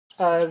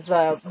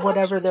of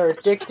whatever they're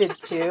addicted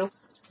to.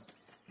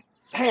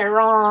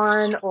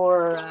 Heroin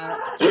or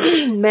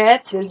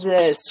meth is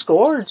a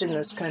scourge in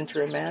this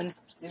country, man.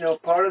 You know,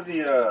 I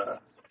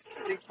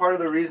think part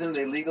of the reason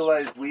they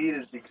legalized weed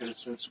is because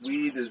since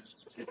weed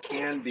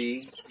can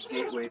be a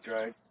gateway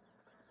drug,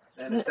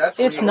 and if that's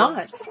it's legal,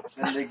 not.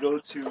 then they go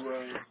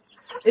to.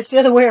 It's the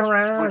other way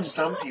around. For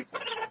some people,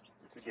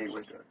 it's a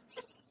gateway drug.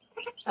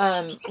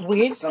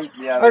 Weed,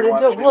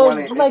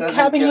 like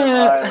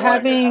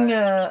having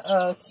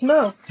a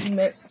smoke.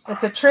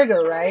 It's a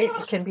trigger, right?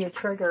 It can be a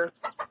trigger.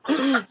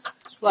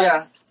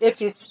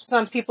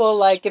 Some people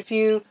like if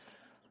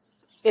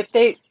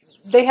they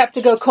have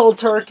to go cold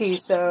turkey,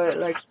 so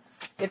like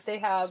if they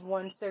have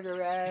one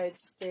cigarette,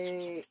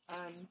 then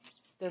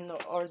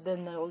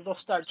they'll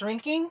start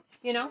drinking,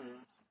 you know.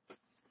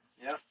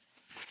 Yeah.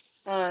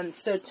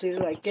 So to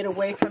like get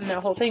away from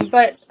the whole thing,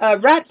 but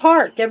Rat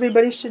Park,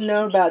 everybody should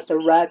know about the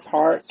Rat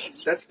Park.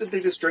 That's the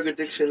biggest drug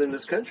addiction in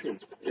this country.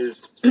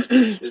 Is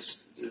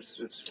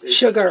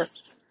sugar,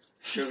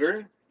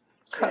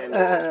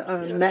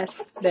 and, meth,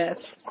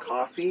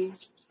 coffee.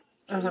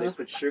 They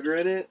put sugar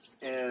in it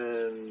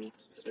and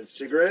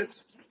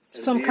cigarettes.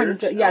 And some beer, kind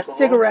of alcohol.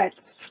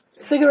 cigarettes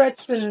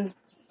and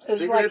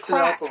cigarettes and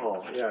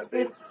alcohol. Yeah,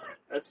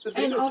 that's the biggest.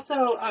 And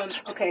also,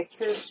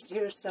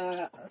 here's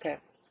okay.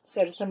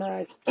 So to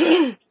summarize,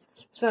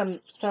 some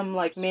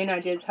like main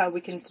ideas how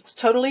we can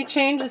totally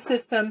change the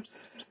system.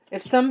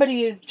 If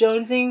somebody is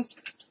jonesing,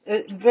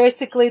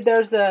 basically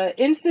there's a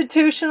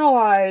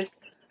institutionalized,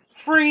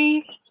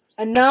 free,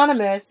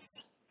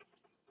 anonymous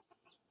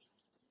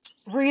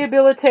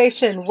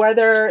rehabilitation,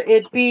 whether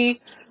it be,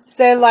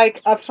 say,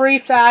 like a free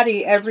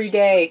fatty every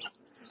day.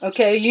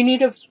 Okay,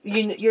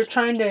 you're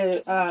trying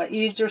to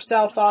ease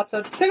yourself off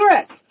of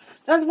cigarettes.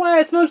 That's why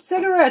I smoked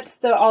cigarettes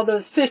all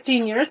those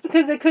 15 years,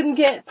 because I couldn't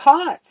get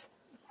pot.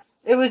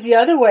 It was the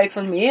other way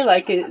for me,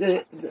 like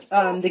the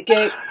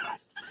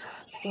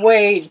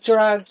gateway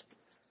drug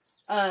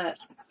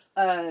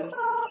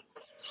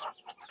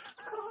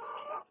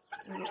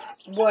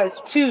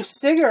was 2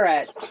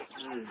 cigarettes,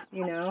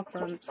 you know,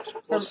 from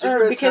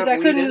because I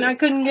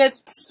couldn't get.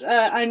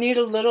 I need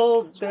a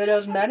little bit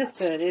of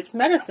medicine. It's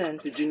medicine.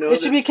 Did you know it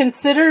should be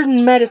considered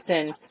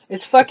medicine?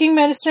 It's fucking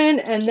medicine,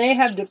 and they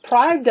have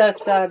deprived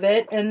us of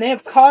it, and they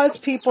have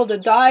caused people to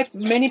die.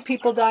 Many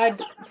people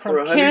died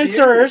from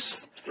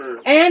cancers,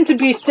 and to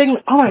be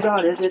stigma. Oh my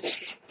God, is it?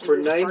 For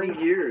 90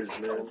 years,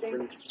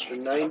 man. For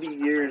 90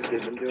 years,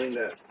 they've been doing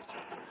that.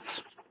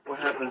 What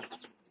happened?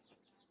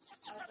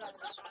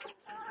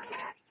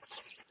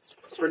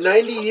 For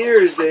 90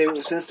 years,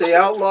 since they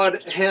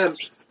outlawed hemp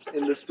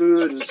in the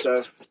food and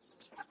stuff,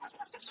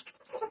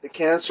 the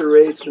cancer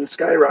rate's been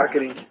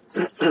skyrocketing.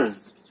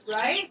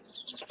 Right?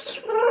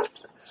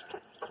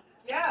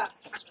 Yeah.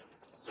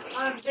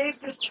 They've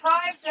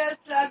deprived us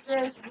of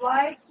this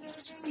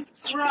life-saving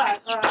drug.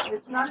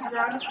 It's not a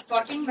drug, it's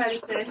fucking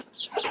medicine.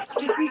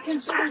 We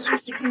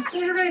should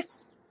consider it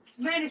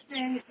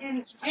medicine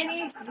in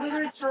any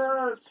literature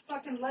or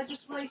fucking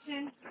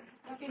legislation.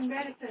 Fucking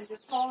medicine.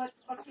 Just call it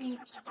fucking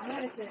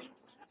medicine.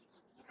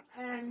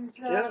 And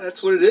yeah,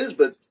 that's what it is,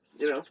 but,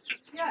 you know.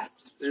 Yeah.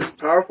 There's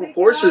powerful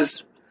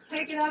forces.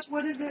 Take it up,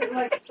 what is it,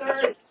 like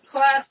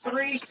class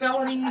 3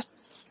 felony,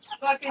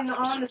 fucking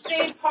on the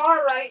same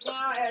par right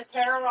now as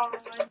heroin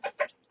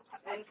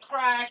and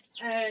crack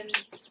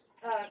and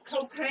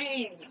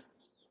cocaine.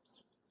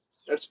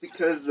 That's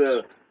because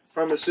the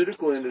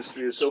pharmaceutical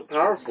industry is so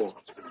powerful.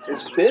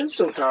 It's been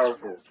so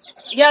powerful.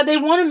 Yeah, they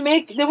want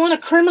to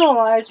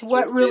criminalize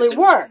what really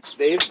works.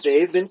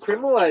 They've been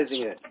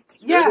criminalizing it.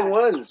 They're the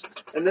ones.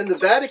 And then the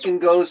Vatican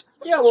goes,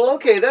 yeah, well,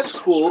 okay, that's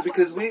cool,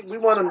 because we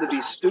want them to be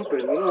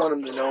stupid. We don't want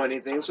them to know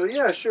anything. So,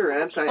 yeah, sure,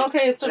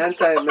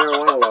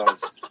 anti-marijuana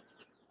laws.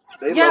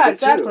 They love it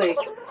exactly.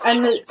 Too.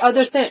 And the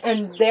other thing,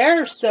 and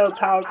they're so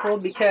powerful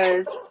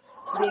because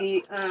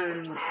the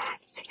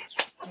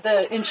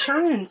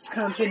insurance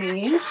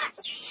companies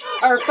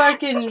are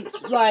fucking,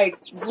 like,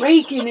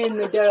 raking in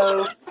the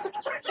dough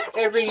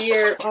every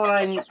year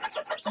on,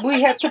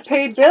 we have to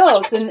pay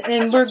bills, and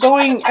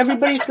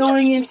everybody's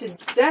going into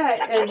debt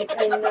and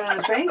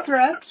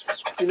bankrupt.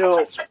 You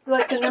know,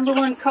 like the number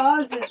one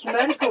cause is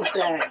medical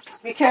debt,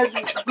 because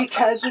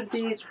of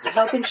these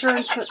health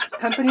insurance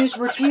companies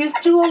refuse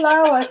to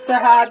allow us to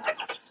have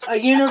a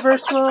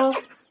universal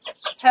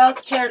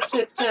healthcare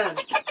system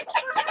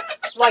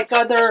like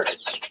other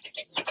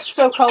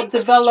so-called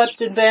developed,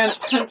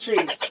 advanced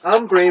countries.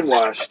 I'm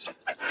brainwashed,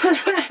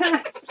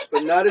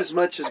 but not as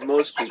much as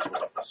most people.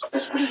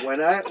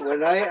 When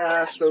I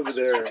asked over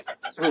there,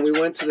 when we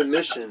went to the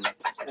mission,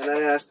 and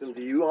I asked them,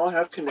 "Do you all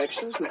have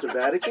connections with the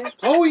Vatican?"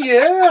 Oh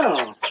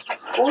yeah,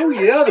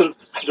 with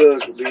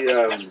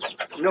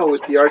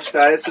the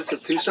Archdiocese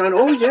of Tucson.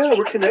 Oh yeah,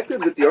 we're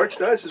connected with the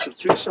Archdiocese of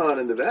Tucson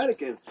and the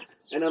Vatican.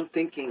 And I'm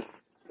thinking,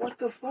 what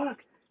the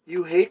fuck?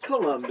 You hate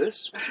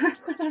Columbus.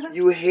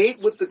 You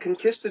hate what the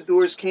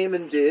conquistadors came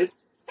and did,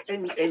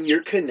 and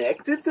you're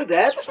connected to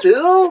that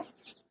still?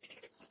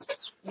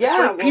 Yeah.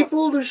 It's like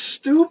people are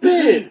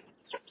stupid.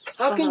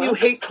 How can you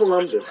hate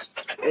Columbus?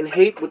 and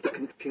hate what the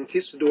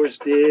conquistadors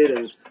did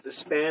and the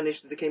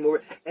Spanish that came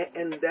over.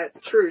 And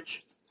that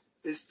church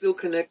is still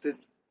connected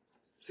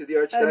to the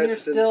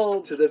Archdiocese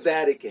and to the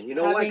Vatican. You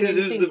know why? Because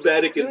it was the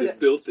Vatican that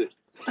built it.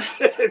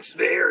 It's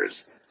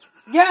theirs.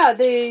 Yeah,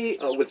 they...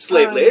 with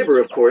slave labor,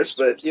 of course,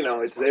 but, you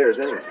know, it's theirs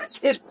anyway.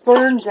 It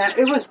burned down.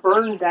 It was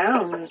burned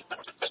down.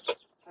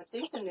 I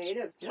think the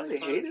natives... Yeah, they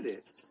hated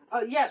it.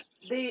 Oh, yeah.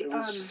 It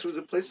was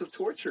a place of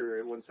torture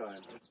at one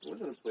time. It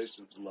wasn't a place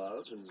of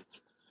love and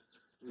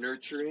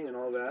nurturing and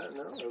all that.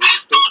 No, it was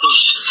a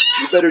place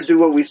of, you better do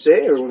what we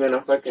say or we're going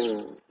to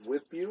fucking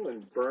whip you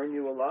and burn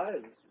you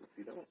alive if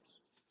you don't.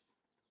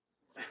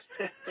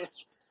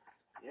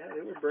 Yeah,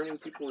 they were burning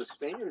people. The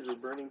Spaniards were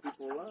burning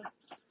people alive.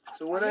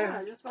 So what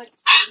just like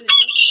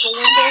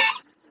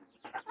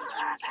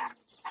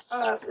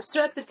Columbus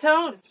set the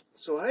tone.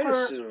 So I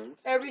assume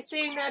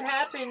everything that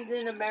happened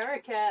in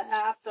America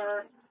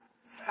after.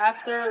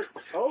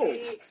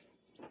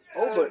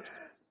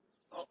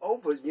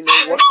 But you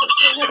know what?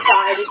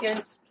 Genocide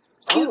against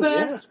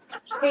Cuba,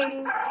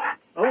 Haiti,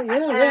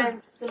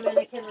 and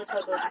Dominican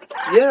Republic.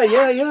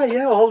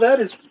 Yeah. All that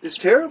is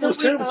terrible.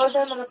 Don't we owe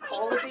them an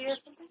apology or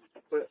something?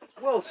 But,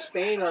 well,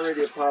 Spain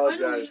already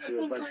apologized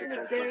to a bunch of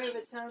countries. Day of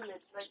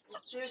Atonement, like the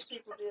Jewish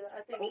people do that.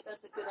 I think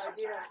that's a good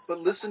idea. But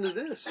listen to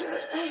this. Tyson...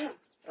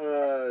 We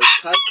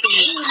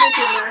would make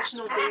a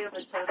National Day of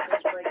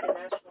Atonement, like a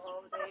national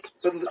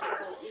holiday.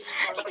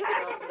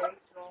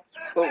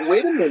 But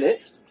wait a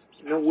minute.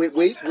 No,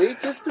 wait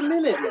just a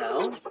minute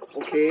now.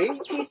 Okay?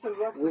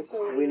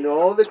 We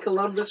know that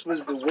Columbus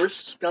was the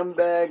worst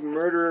scumbag,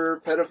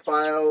 murderer,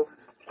 pedophile,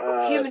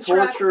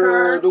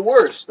 torturer, the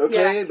worst,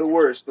 okay? Yeah. The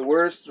worst,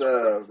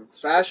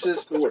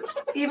 fascist, the worst.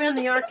 Even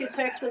the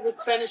architects of the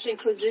Spanish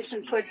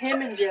Inquisition put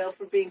him in jail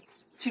for being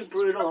too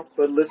brutal.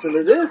 But listen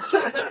to this.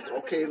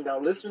 Okay, now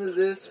listen to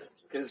this,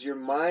 because your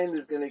mind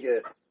is going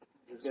to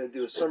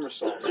do a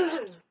somersault.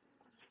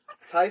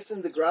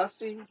 Tyson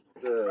DeGrassi,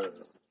 the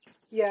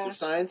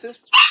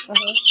scientist,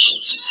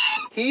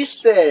 he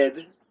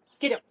said,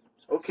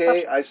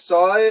 okay, I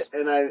saw it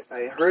and I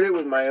heard it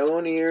with my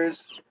own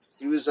ears.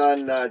 He was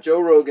on Joe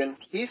Rogan.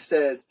 He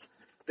said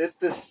that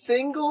the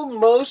single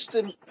most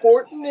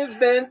important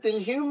event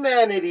in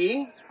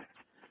humanity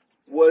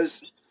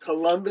was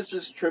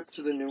Columbus's trip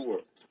to the New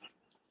World.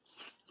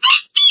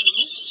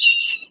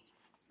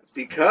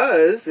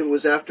 Because it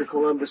was after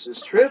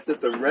Columbus's trip that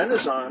the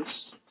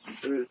Renaissance,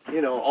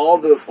 you know, all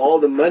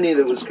the money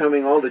that was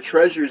coming, all the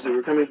treasures that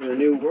were coming from the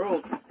New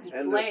World,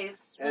 and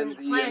slaves, and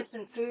plants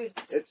and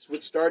foods. It's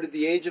what started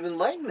the Age of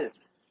Enlightenment,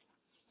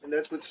 and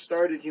that's what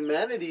started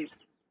humanity.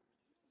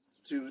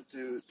 The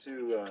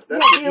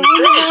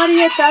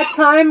Illuminati at that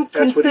time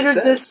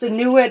considered this the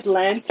New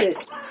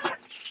Atlantis.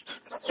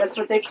 That's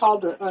what they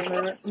called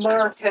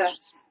America.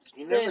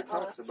 He never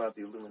talks about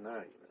the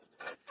Illuminati.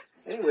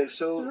 Anyway,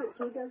 so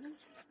who doesn't?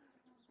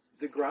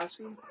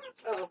 DeGrassi.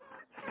 Oh.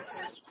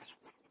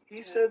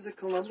 He said that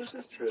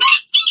Columbus's trip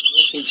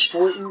was the most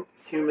important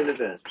human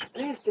event. I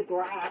think it's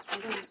DeGrasse.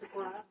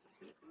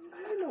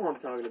 I know what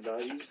I'm talking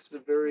about. He's a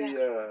very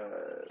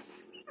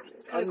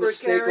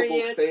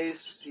unmistakable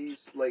face.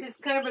 He's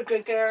kind of a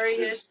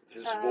gregarious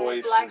his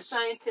voice black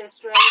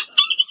scientist, right?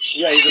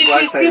 Yeah, he's a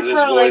black scientist.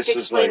 His voice is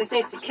explaining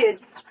things to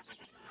kids.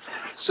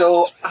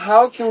 So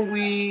how can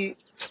we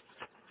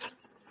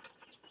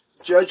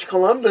judge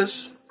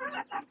Columbus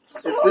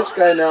if this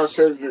guy now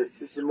says that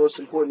it's the most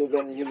important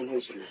event in human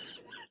history?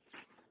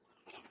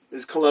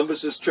 Is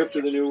Columbus's trip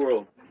to the New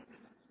World?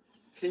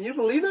 Can you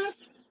believe that?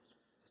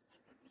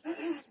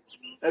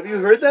 Have you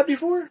heard that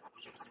before?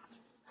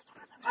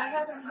 I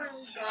haven't heard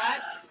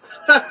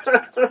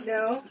that.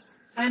 No.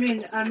 I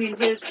mean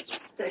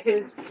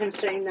him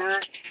saying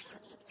that.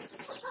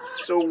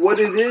 So what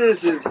it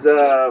is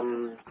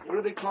what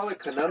do they call it?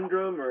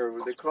 Conundrum, or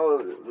what they call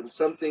it when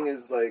something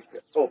is like,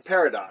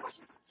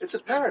 paradox. It's a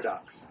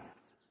paradox.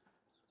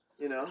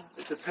 You know,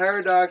 it's a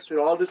paradox that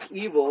all this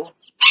evil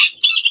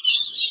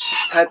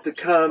had to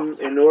come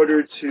in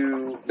order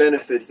to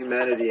benefit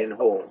humanity in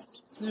whole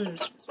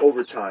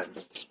over time.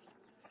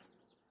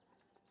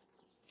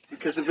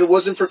 Because if it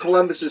wasn't for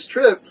Columbus's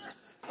trip,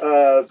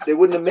 they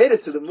wouldn't have made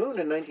it to the moon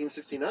in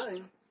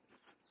 1969,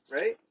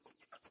 right?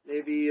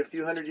 Maybe a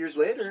few hundred years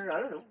later, I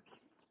don't know.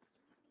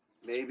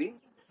 Maybe.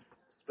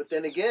 But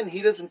then again,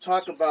 he doesn't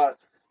talk about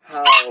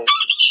how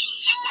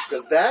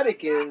the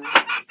Vatican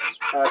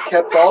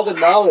kept all the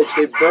knowledge.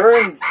 They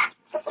burned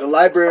the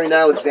library in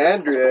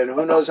Alexandria, and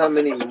who knows how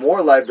many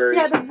more libraries.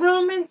 Yeah, the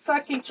Roman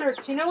fucking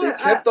church. You know what?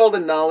 They kept all the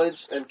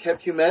knowledge and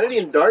kept humanity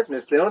in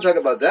darkness. They don't talk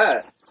about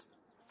that.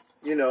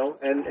 You know,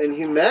 and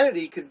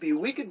humanity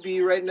we could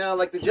be right now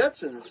like the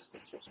Jetsons,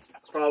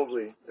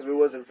 probably, if it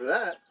wasn't for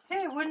that.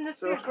 Hey, wouldn't this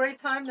be a great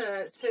time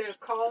to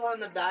call on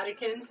the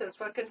Vatican to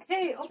fucking,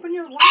 hey, open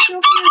your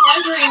library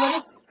and let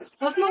us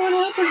know what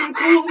happened in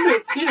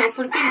Columbus,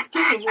 for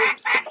Thanksgiving.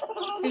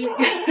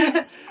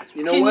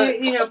 You know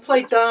what?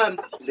 Play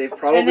dumb. They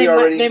probably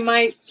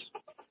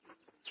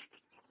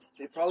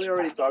They probably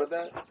already thought of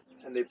that,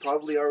 and they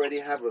probably already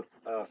have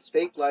a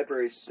fake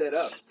library set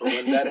up. For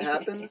when that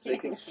happens, they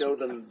can show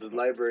them the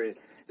library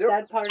They're-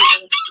 that part of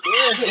it.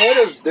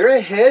 They're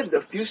ahead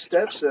a few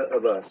steps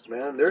of us,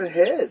 man. They're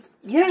ahead.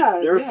 Yeah,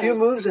 They're yeah. a few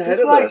moves ahead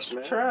It's of like us,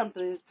 man. Trump.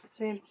 It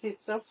seems he's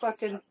so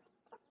fucking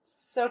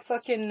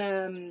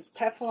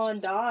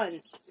Teflon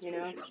Don, you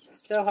know,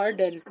 so hard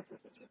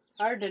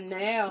to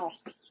nail.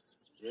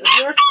 Yeah.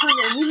 The worst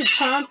criminal. Even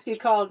Chomsky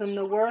calls him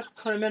the worst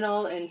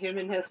criminal in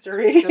human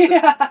history. He's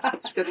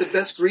got the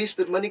best grease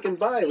that money can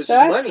buy, which is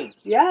money.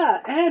 Yeah,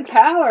 and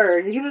power.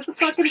 He was the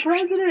fucking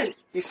president.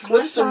 He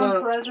slips him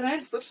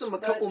president. a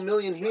couple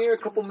million here, a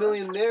couple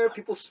million there.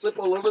 People slip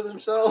all over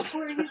themselves.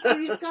 Where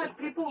he's got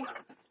people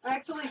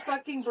actually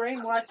fucking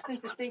brainwashed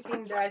into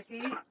thinking that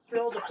he's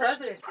still the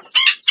president.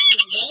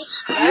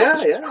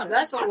 Yeah.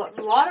 That's a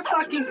lot of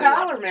fucking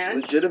power,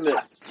 man.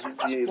 Legitimate. He's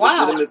the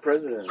Wow. legitimate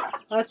president.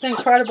 That's an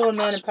incredible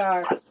amount of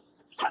power.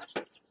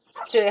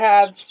 To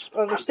have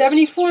over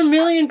 74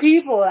 million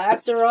people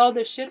after all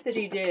the shit that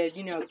he did.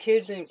 You know,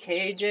 kids in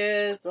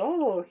cages.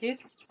 Oh,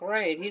 he's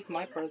great. He's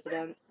my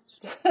president.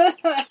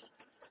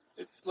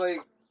 It's like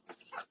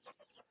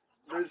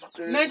there's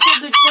Mental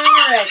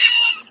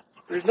degenerates.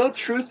 there's no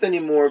truth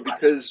anymore,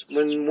 because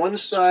when one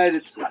side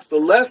it's the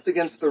left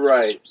against the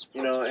right,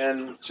 you know,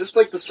 and just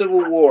like the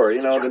Civil War,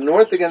 you know, the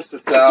North against the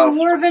It's a South.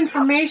 war of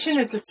information.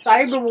 It's a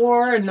cyber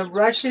war, and the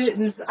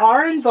Russians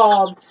are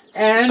involved,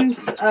 and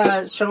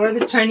so are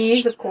the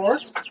Chinese, of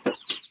course.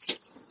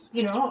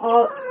 You know,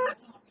 all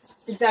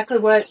exactly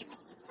what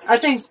I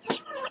think.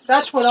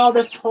 That's what all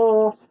this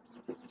whole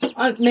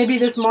maybe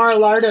this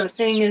Mar-a-Lago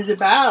thing is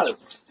about.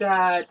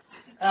 That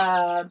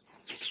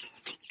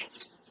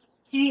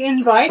he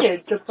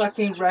invited the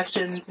fucking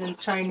Russians and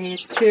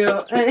Chinese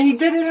to, and he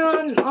did it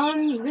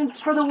on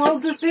for the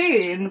world to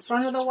see in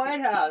front of the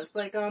White House,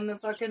 like on the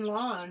fucking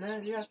lawn.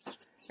 Yeah.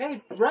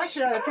 Hey,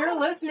 Russia, if you're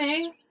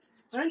listening,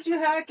 why don't you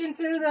hack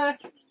into the?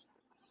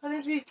 What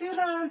did you see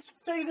that?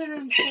 Say that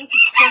in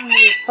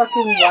the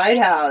fucking White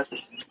House.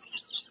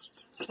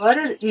 What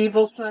an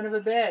evil son of a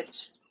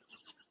bitch.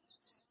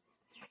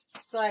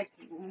 It's like,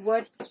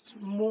 what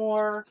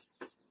more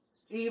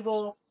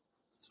evil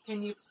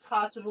can you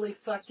possibly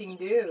fucking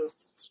do?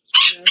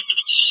 You know?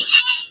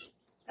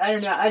 I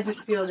don't know. I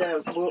just feel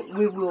that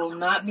we will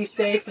not be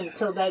safe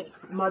until that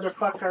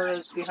motherfucker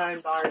is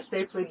behind bars,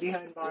 safely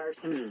behind bars.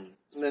 And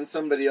then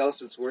somebody else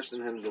that's worse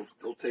than him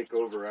will take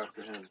over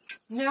after him.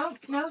 No.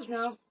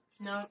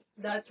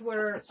 That's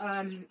where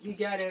we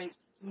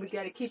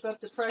gotta keep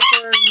up the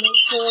pressure and make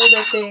sure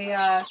that they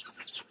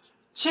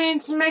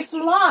change and make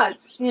some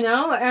laws, you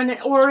know,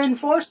 or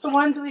enforce the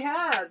ones we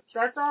have.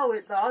 That's all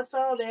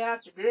they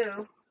have to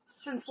do.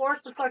 Just enforce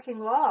the fucking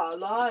law.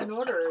 Law and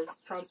order, as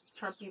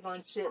Trumpy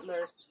von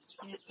Schindler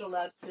used to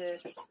love to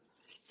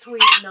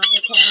tweet in all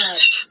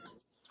caps.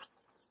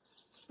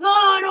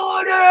 Law and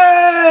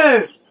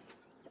order!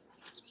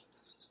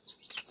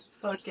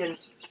 Fucking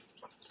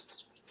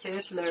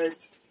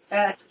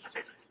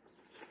Hitler-esque.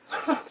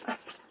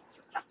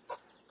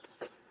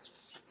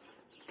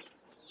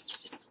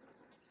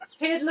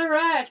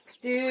 Hitler-esque,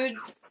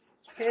 dudes.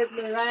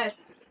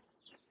 Hitler-esque.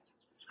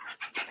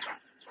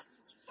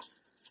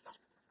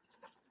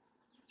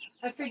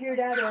 I figured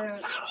out a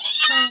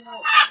kind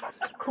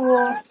of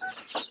cool.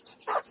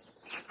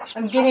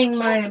 I'm getting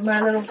my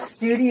little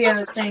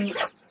studio thing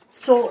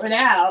sorted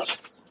out.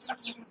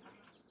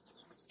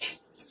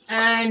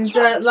 And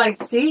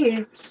like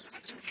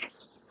these,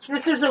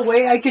 this is a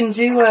way I can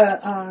do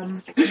a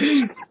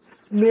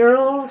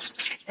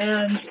murals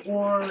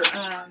or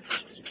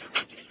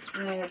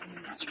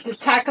to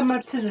tack them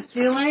up to the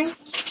ceiling,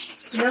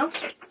 you know,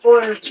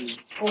 or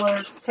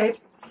tape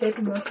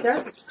them up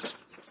there,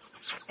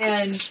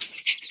 and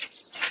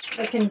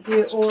I can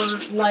do or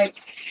like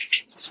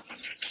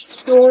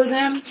store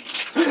them,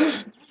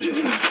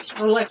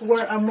 or like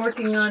where I'm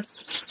working on.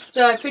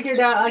 So I figured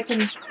out I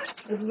can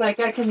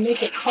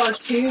make a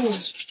cartoon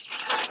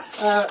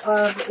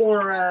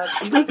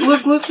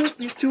Look!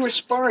 These two are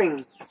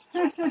sparring.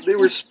 They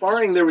were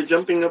sparring. They were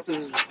jumping up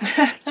and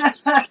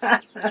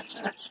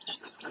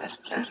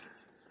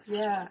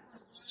yeah.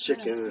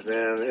 chickens,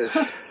 man.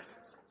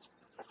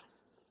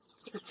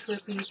 The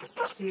trippy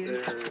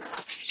dude.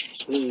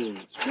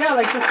 Mm. Yeah,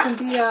 like this can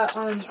be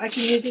I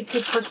can use it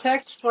to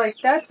protect, like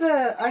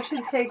I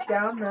should take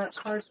down that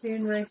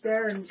cartoon right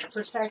there and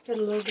protect it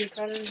a little bit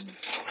better and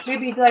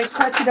maybe like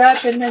touch it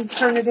up and then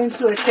turn it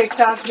into a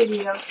TikTok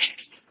video.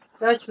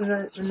 That's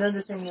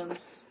another thing I'm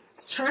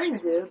trying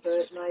to do,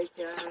 but like,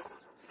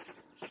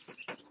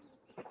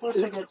 of course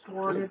I get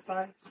thwarted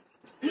by.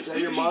 Is that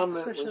your mom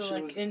when she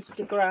especially was? like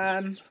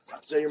Instagram. Is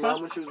that your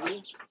mom when she was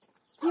little?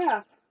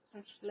 Yeah,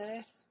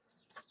 actually.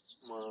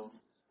 Wow.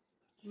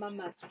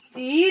 Mamacita!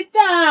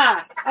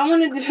 I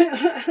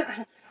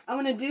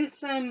want to do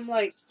some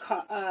like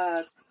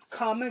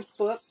comic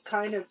book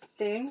kind of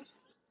things.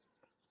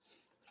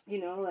 You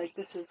know, like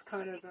this is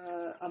kind of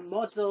a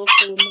model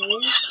for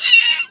me.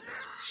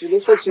 She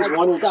looks like she's That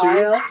 1 or 2.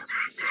 style.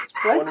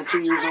 What? 1 or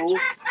 2 years old.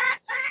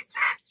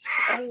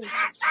 Oh,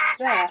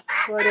 yeah.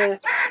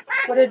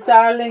 What a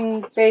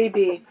darling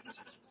baby.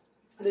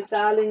 What a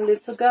darling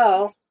little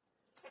girl.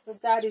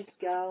 What daddy's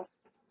girl.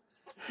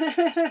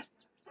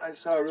 I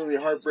saw a really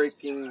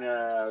heartbreaking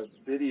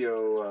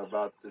video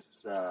about this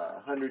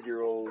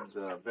 100-year-old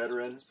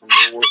veteran from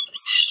World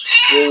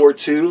War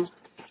II,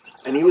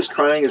 and he was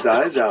crying his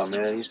eyes out,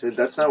 man. He said,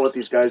 "That's not what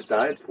these guys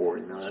died for.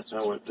 You know, that's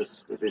not what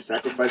this. They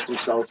sacrificed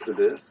themselves for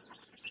this."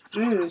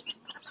 Mm.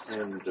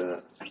 And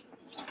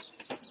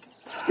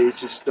they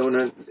just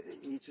don't.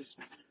 He just.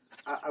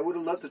 I would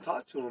have loved to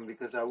talk to him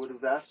because I would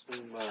have asked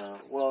him.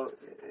 Well,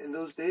 in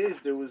those days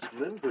there was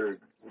Lindbergh,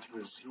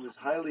 he was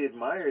highly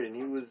admired, and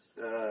he was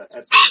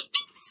at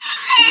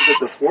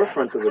the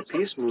forefront of a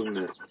peace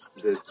movement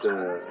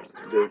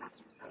that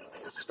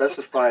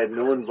specified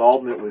no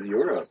involvement with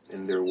Europe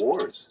in their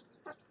wars.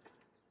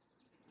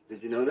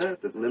 Did you know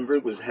that? That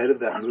Lindbergh was head of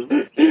that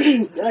movement?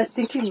 I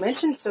think you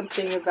mentioned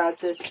something about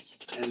this.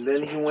 And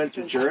then he went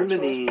to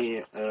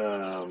Germany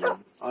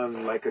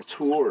on like a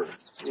tour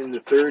in the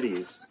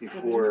 30s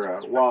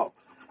before,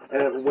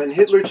 when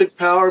Hitler took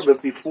power,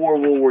 but before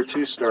World War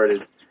II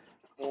started.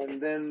 And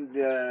then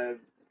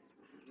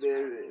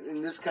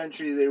in this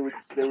country they were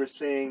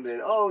saying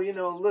that, oh, you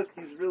know, look,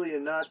 he's really a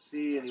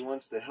Nazi and he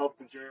wants to help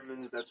the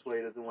Germans. That's why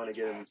he doesn't want to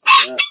get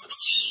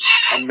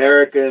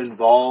America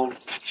involved,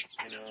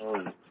 you know.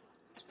 And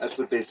that's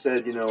what they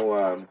said, you know,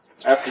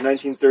 after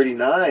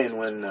 1939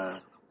 when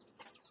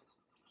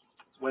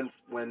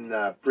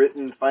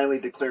Britain finally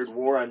declared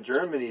war on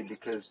Germany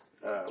because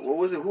who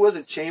was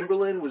it?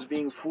 Chamberlain was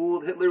being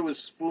fooled. Hitler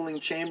was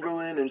fooling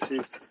Chamberlain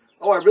into,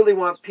 oh, I really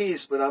want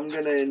peace, but I'm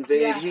going to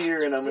invade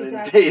here and I'm going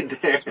to invade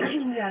there.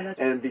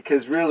 And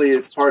because really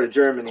it's part of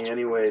Germany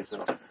anyway.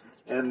 So,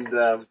 and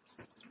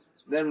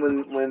then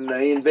when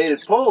they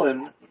invaded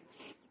Poland,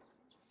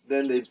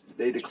 then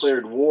they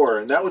declared war,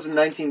 and that was in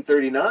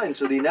 1939.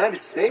 So the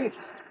United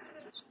States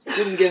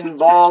didn't get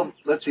involved.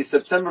 Let's see,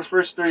 September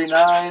 1st,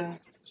 39.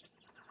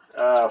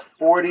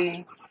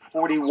 40,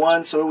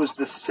 41, so it was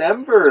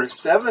December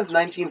 7th,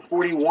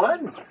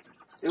 1941.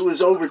 It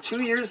was over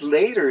 2 years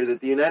later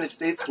that the United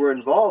States were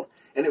involved,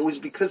 and it was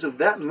because of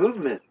that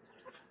movement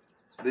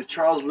that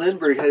Charles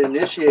Lindbergh had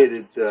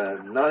initiated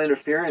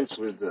non-interference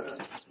with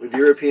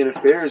European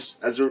affairs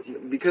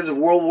because of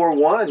World War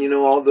I. You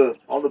know, all the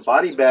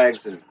body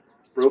bags and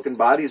broken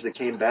bodies that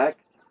came back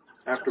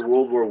after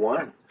World War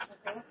I,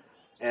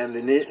 and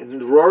in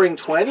the Roaring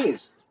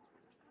 '20s.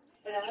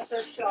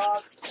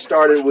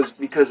 Started was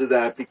because of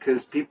that,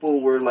 because people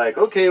were like,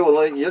 okay, well,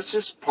 let's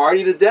just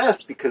party to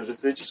death, because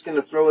if they're just going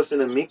to throw us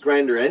in a meat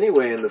grinder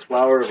anyway in the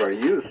flower of our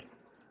youth,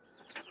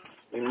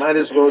 we might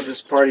as well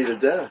just party to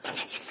death.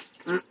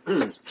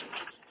 They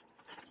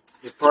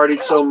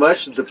partied so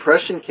much, the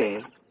Depression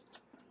came.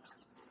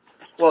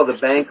 Well, the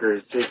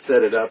bankers, they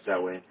set it up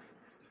that way.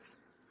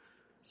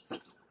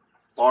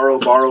 Borrow,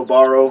 borrow,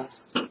 borrow.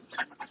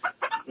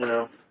 You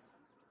know.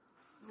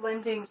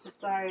 Lending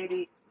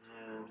society.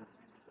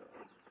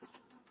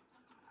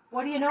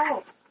 What do you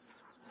know?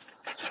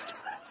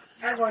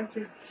 I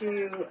wanted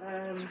to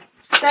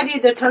study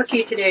the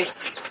turkey today.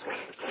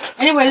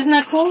 Anyway, isn't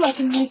that cool? I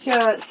can make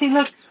see,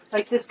 look,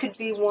 like this could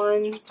be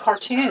one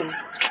cartoon,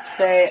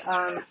 say,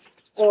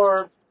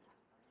 or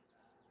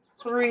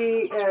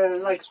 3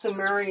 like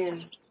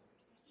Sumerian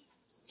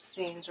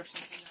scenes or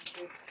something like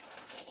this.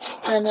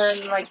 And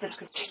then like this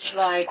could be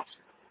like,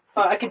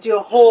 I could do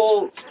a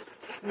whole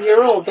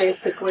mural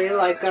basically,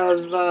 like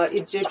of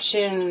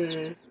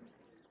Egyptian.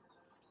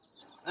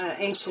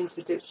 Ancient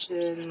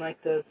Egyptian, like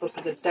the Book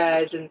of the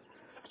Dead,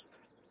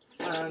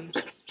 and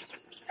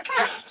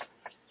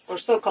or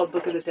so-called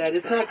Book of the Dead.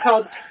 It's not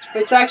called.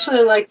 It's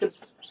actually like the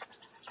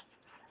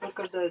Book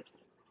of the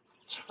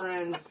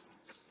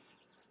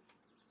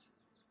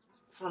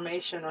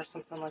Transformation or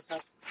something like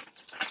that.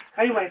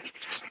 Anyway,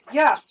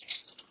 yeah.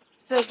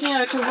 So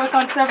I could work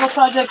on several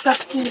projects at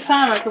the same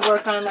time. I could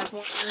work on like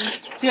 1,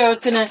 2. I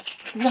was gonna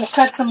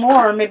cut some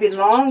more, maybe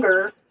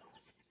longer.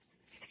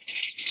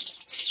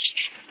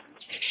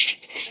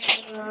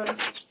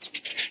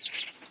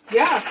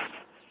 Yeah,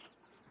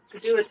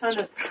 could do a ton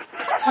of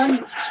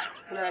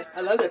that.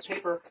 I love that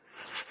paper.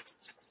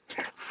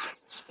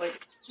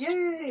 Like,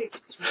 yay!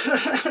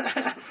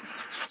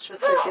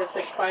 Tristan gets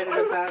excited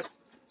about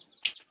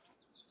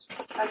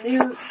a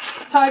new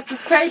type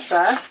of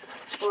paper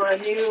or a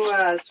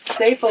new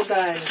staple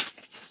gun.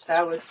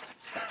 That was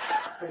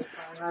pretty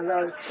fun. I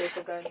love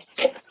staple gun.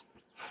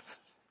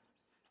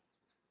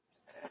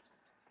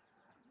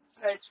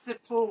 It's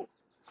simple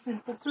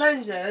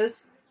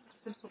pleasures.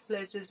 Simple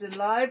pleasures in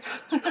life.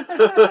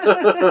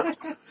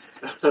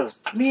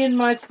 Me and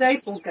my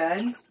staple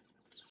gun.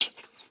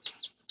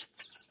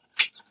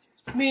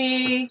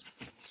 Me.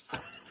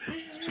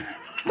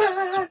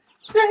 My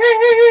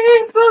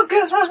staple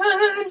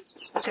gun.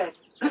 Okay.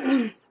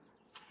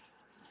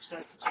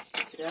 Check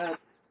it out.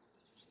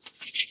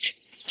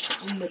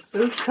 In the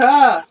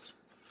buka.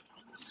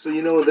 So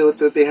you know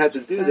what they had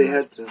to do? They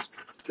had to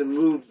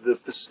move the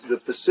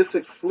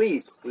Pacific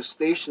Fleet was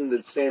stationed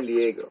at San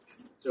Diego.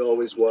 It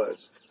always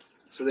was.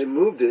 So they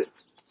moved it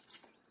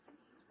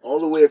all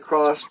the way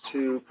across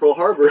to Pearl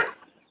Harbor,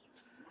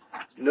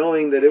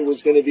 knowing that it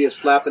was going to be a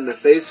slap in the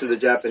face of the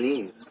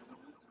Japanese.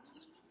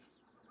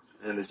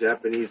 And the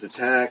Japanese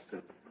attacked.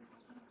 And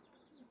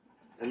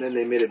And then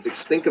they made a big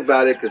stink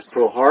about it because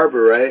Pearl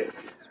Harbor, right?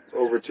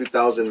 Over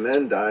 2,000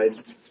 men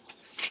died.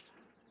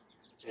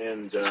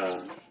 And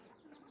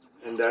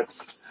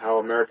that's how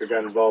America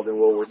got involved in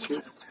World War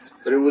II.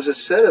 But it was a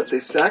setup. They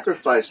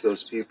sacrificed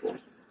those people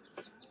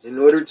in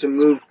order to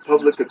move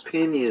public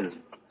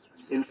opinion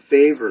in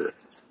favor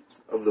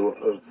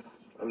of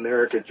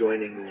America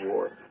joining the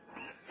war.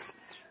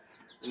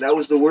 And that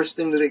was the worst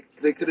thing that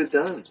they could have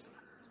done.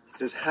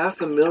 Because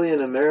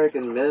 500,000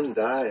 American men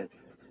died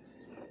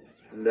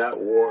in that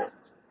war.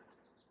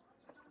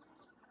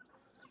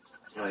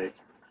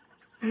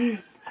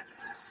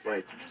 It's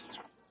like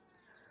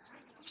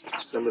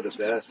some of the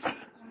best.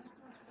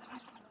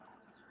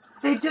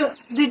 They do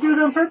it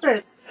on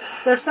purpose.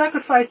 They're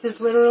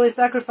sacrifices, literally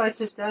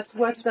sacrifices. That's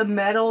what the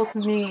medals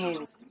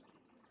mean.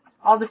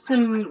 All the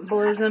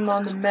symbolism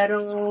on the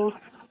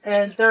medals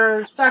and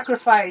their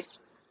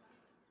sacrifice.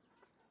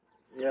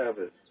 Yeah,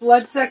 but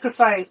Blood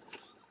sacrifice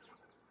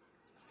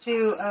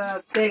to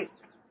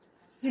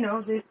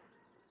this,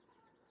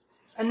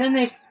 and then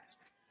they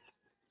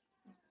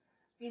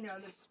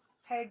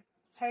peg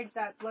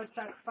that blood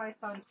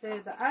sacrifice on, say,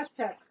 the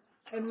Aztecs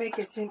and make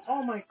it seem,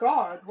 oh my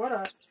God, what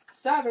a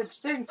savage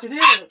thing to do.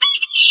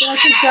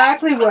 That's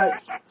exactly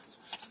what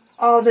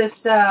all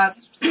this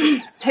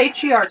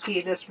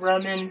patriarchy, this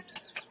Roman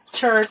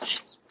Church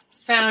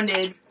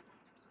founded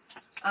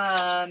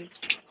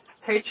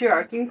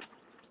patriarchy,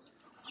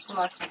 for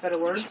lack of better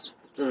words.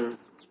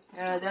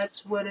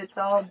 That's what it's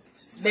all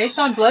based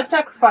on, blood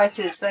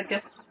sacrifices, I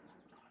guess.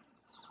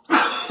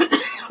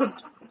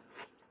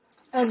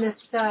 And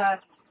this,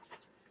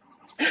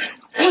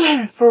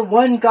 for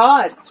one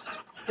gods,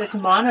 this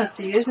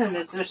monotheism,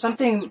 is there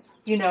something,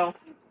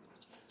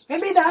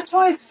 maybe that's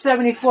why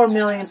 74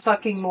 million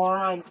fucking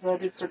morons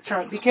voted for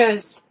Trump,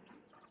 because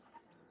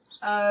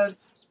of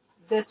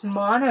this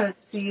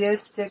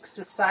monotheistic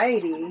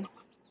society,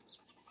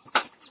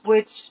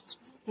 which,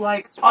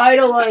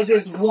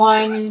 idolizes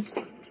one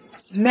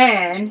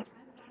man,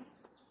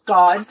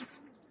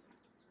 gods,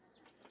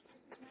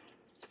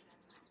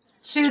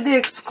 to the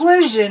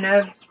exclusion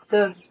of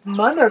the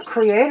mother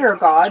creator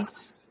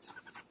gods,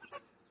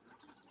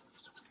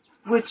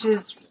 which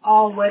is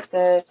all what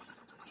the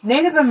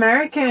Native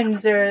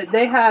Americans are.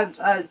 They have,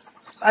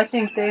 I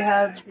think they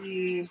have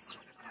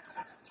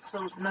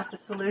not the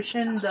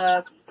solution,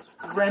 the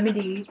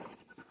remedy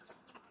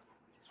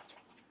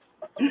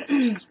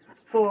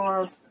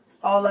for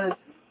all of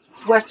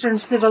Western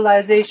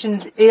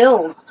civilization's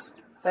ills,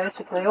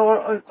 basically,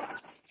 or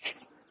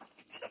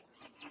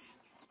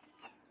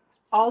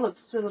all of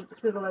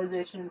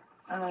civilization's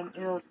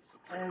ills,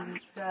 and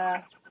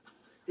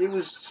it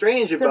was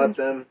strange about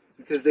them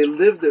because they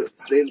lived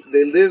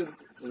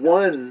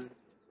one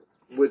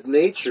with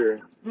nature,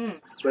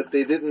 but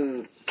they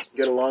didn't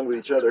get along with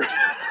each other.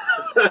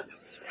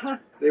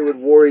 They would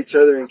war each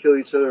other and kill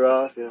each other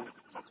off,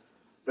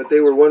 but they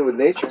were one with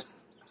nature.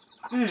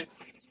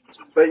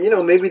 But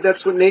maybe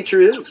that's what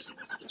nature is.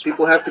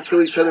 People have to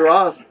kill each other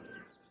off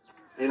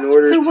in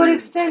order to. To what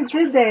extent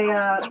did they?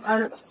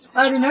 I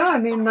don't know. I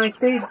mean,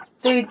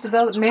 they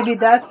developed. Maybe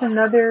that's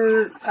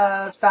another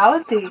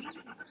fallacy.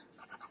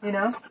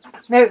 Maybe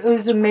it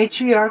was a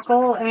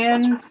matriarchal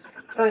and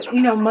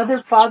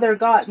mother, father,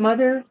 God,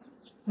 mother,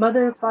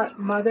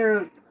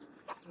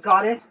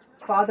 goddess,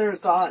 father,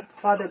 God,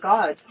 father,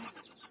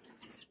 gods.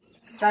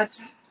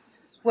 That's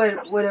what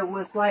it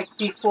was like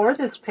before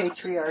this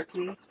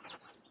patriarchy.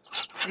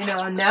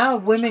 And now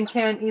women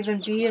can't even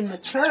be in the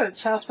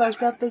church. How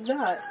fucked up is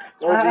that?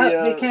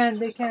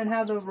 They can't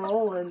have a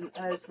role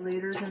as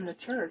leaders in the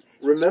church.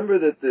 Remember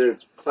that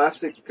the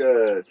classic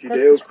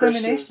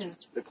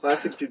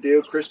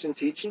Judeo-Christian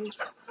teachings.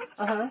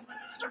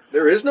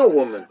 There is no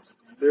woman.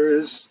 There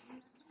is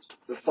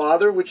the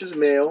father, which is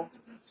male,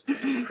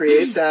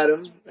 creates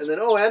Adam, and then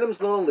Adam's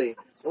lonely.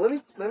 Well,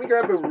 let me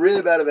grab a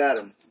rib out of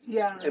Adam.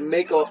 Yeah. And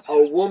make a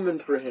woman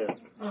for him.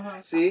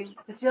 See?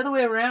 It's the other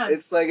way around.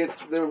 It's like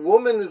the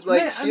woman is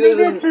like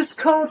maybe it's this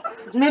cult.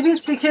 Maybe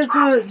it's because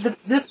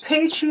this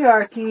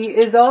patriarchy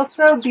is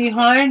also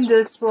behind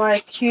this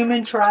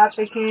human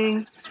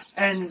trafficking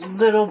and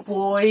little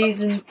boys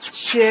and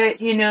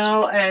shit,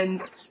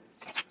 and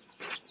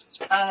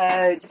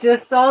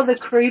just all the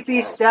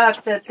creepy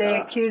stuff that they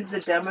accuse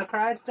the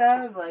Democrats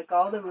of.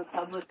 All the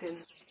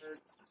Republicans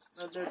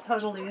they're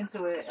totally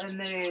into it, and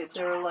they're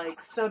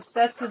so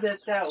obsessed with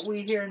it that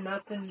we hear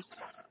nothing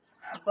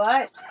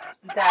but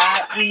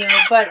that,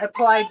 but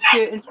applied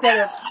to, instead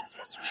of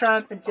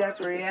Trump and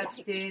Jeffrey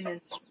Epstein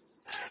and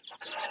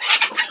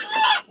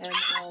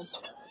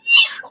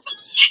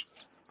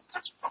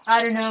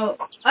I don't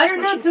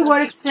know to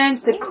what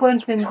extent the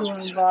Clintons were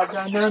involved.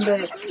 I know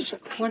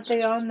weren't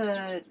they on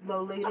the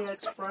Lolita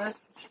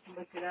Express?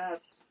 Look it up.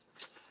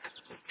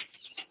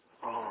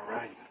 All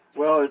right.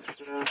 Well,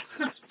 it's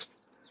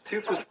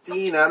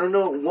 2:15. I don't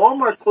know.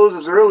 Walmart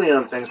closes early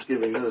on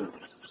Thanksgiving, doesn't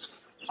it?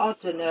 I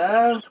don't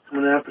know. I'm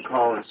gonna have to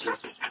call and see.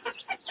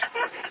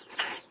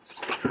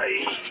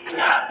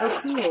 Oh,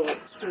 cool. It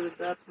was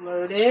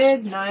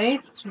uploaded.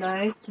 Nice.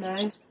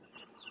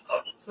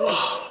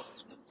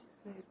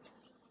 Sweet.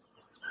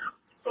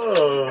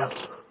 Oh.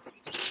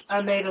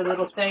 I made a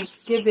little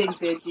Thanksgiving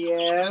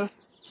video.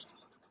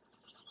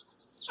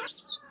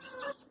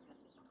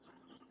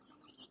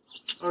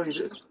 Oh, you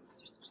did?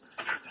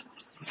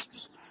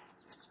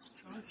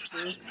 Let's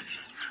see.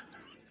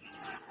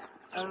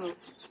 Oh.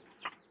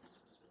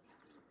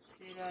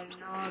 Did I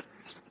not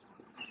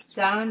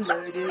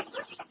download it?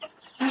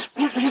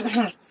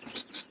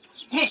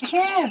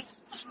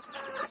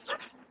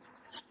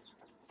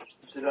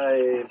 Did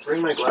I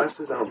bring my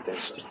glasses? I don't think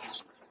so.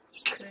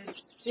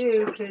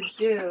 Could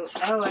do.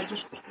 Oh, I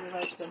just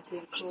realized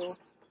something cool.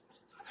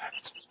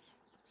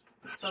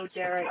 Oh,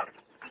 Derek.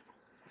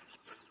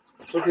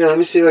 Okay, let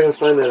me see if I can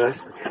find that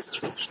ice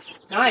cream.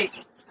 Nice.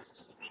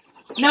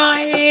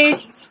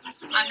 Nice!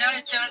 I know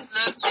it don't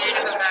look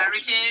Native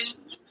American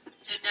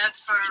enough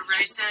for a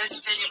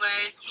racist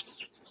anyway,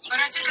 but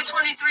I took a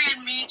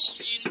 23andMe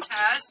gene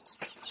test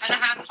and I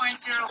have 0.01%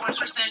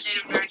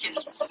 Native American.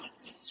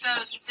 So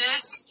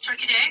this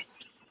turkey day,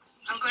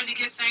 I'm going to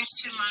give thanks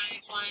to my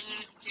one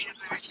Native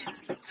American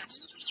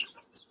ancestor.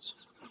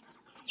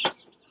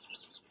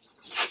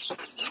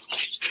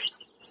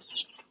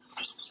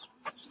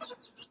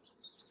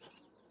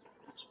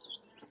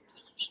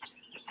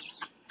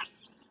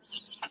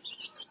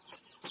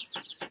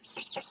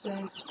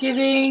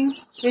 Thanksgiving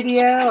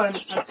video.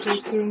 I'm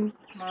tweeting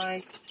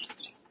my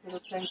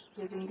little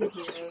Thanksgiving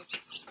video.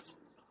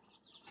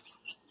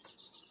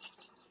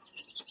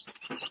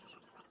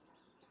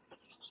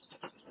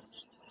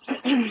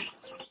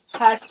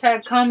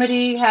 Hashtag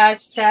comedy,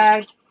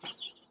 hashtag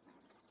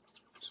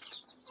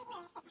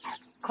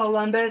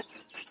Columbus,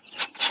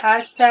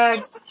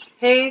 hashtag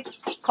hey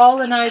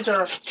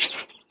colonizer,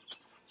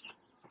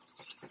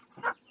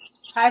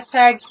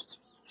 hashtag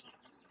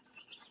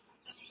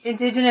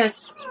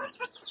indigenous,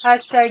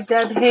 hashtag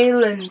Deb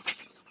Haaland,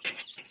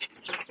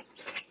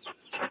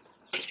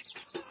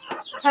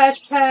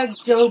 hashtag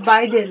Joe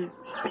Biden,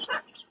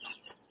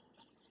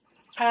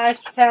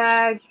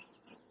 hashtag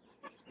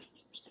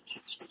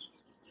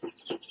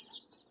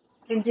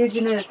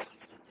indigenous.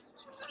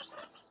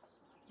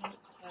 Oops,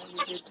 I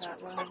already did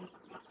that one.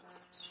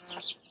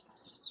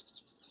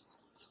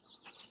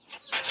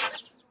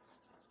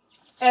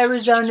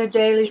 Arizona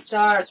Daily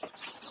Star.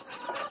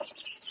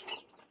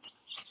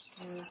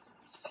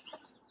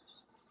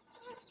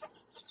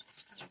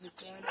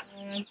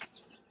 Arizona.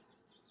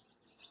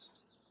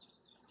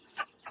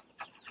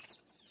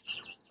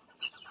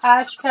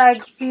 Hashtag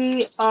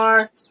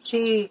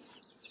CRT.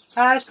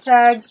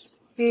 Hashtag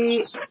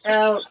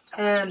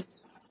BLM.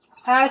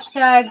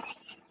 Hashtag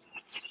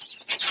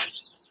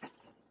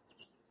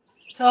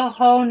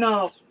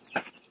Tohono.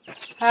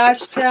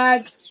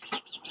 Hashtag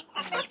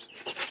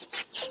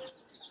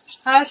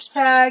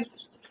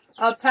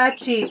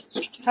Apache.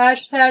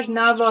 Hashtag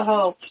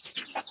Navajo.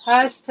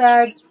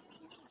 Hashtag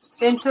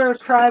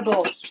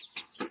Intertribal.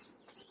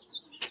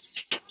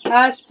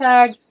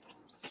 Hashtag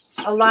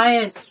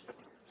Alliance.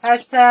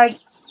 Hashtag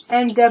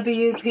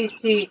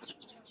NWPC.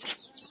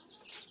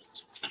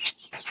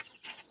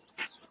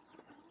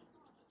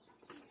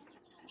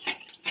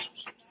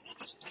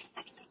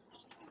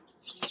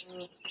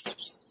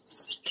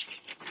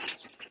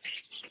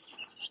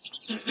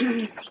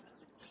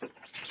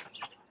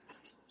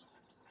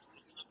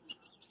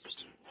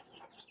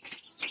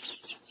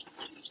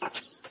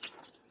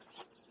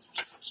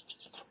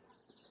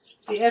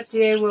 The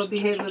FDA will be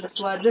hit with a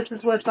flood. This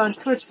is what's on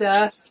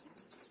Twitter.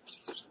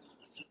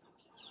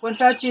 When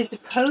Fauci is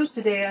deposed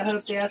today, I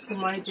hope they ask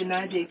him why he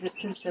denied the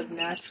existence of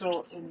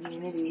natural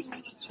immunity.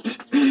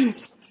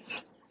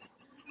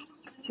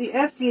 The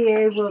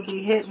FDA will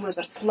be hit with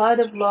a flood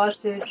of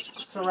lawsuits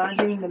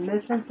surrounding the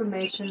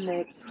misinformation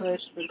they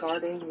pushed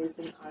regarding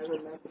using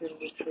ivermectin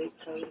to treat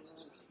COVID-19.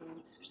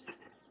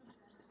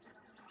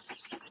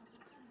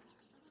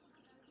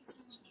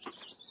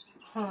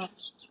 Huh.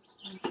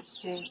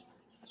 Interesting.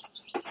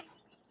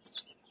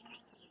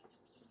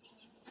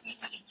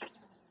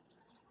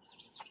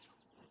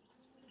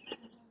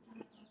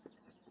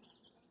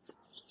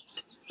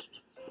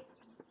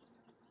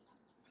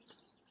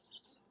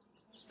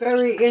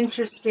 Very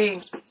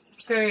interesting.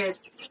 Period.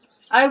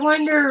 I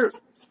wonder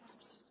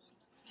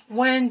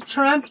when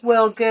Trump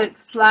will get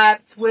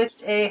slapped with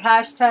a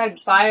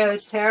hashtag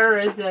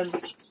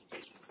bioterrorism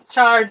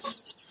charge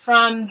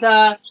from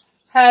the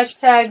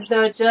hashtag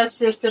the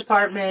Justice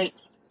Department.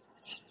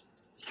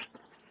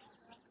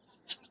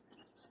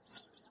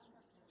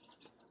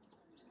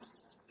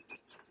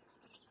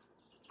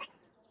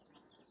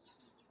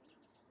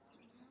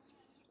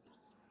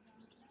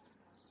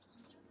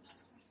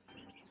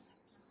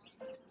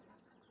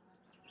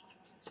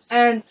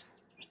 And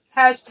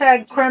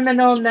hashtag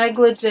criminal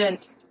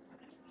negligence.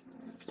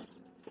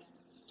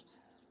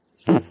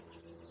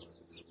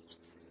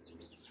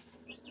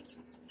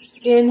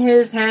 In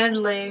his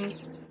handling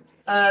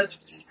of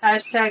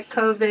hashtag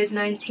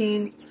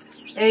COVID-19,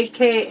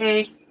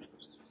 aka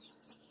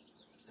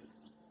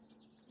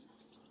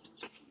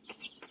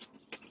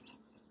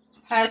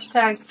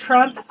hashtag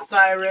Trump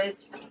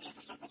virus,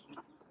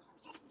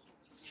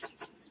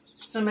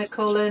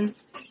 semicolon.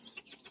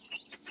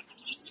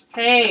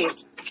 Hey,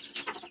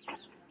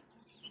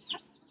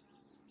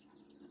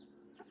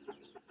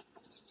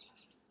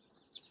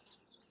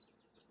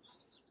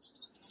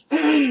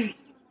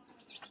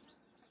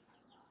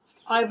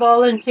 I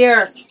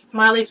volunteer.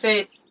 Smiley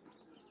face.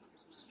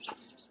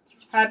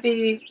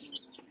 Happy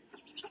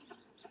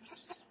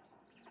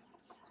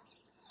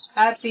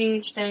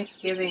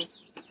Thanksgiving,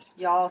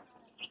 y'all.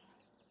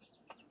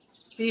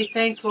 Be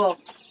thankful.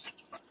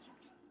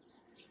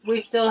 We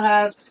still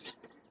have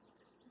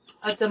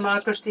a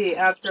democracy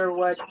after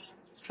what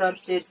Trump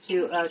did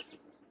to us.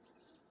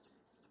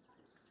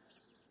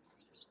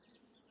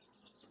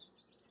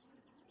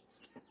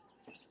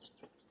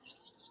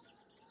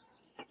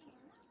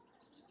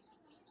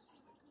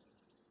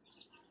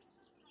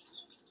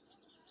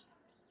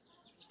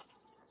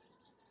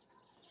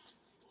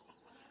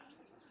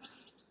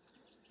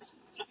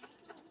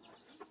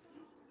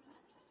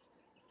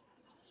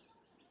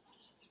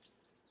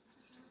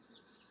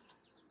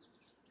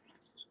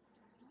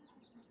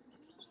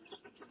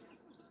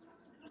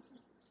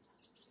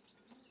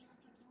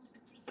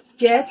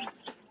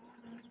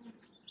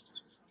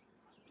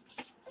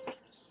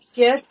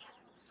 Gets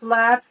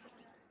slapped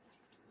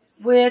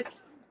with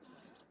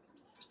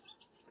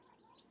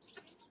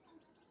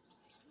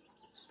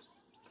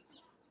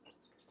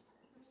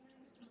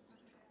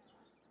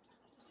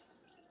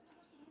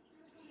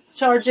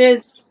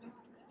charges,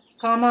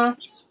 comma,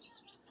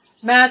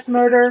 mass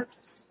murder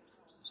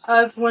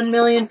of 1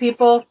 million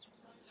people.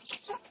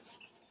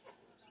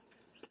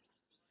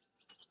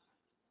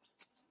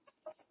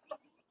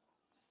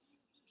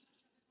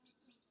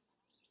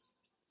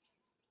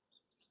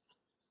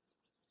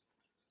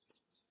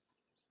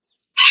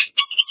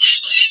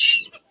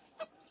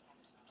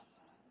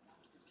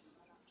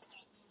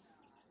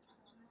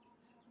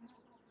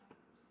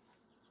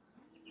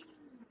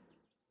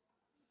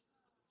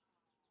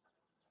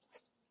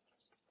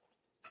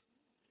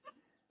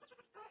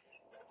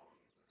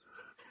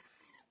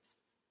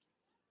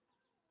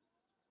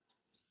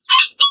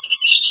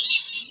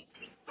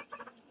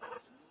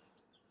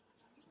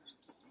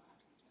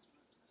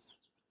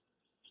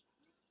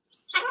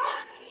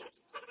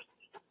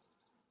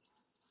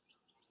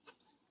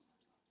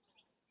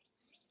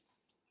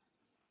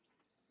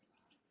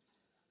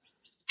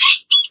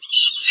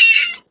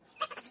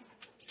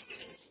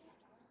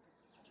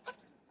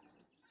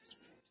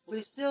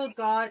 We still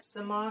got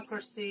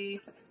democracy.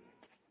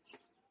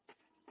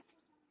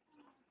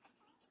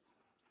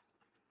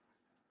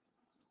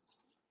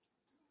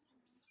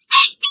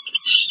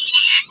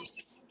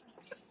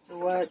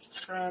 What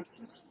Trump,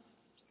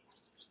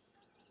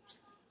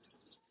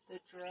 the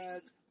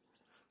drug.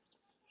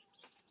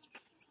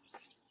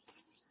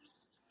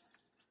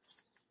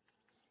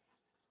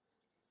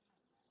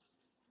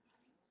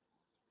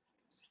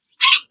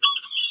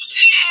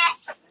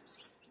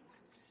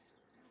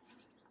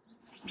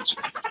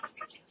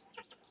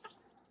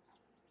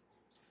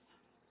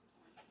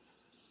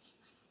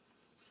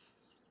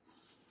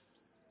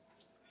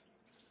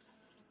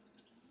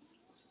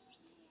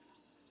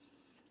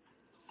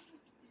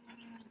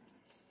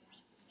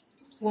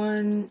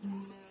 One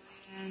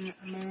million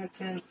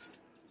Americans.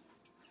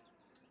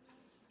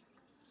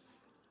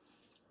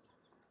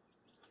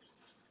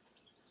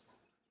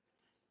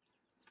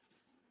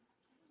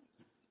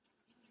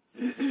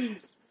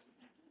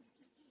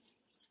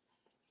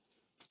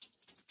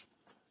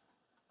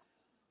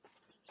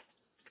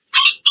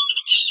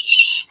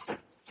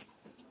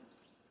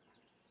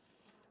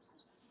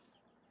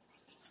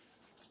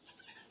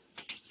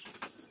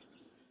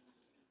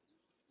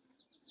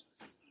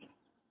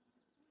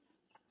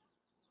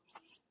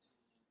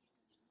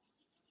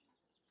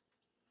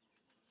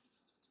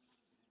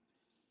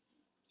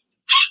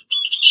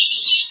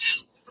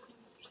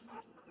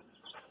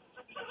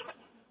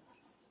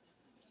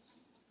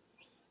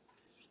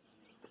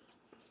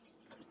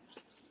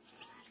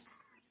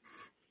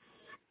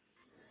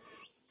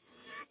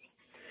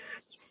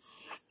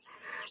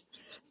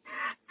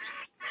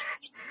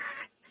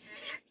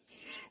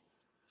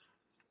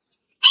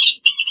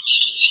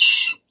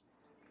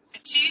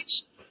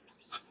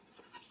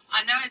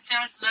 I know it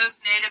don't look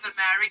Native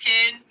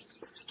American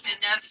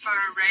enough for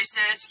a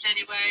racist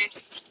anyway,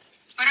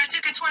 but I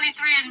took a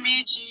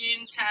 23andMe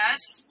gene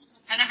test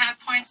and I have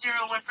 0.01%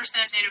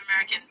 Native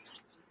American.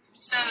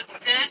 So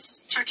this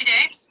Turkey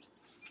Day,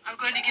 I'm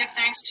going to give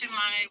thanks to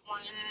my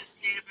one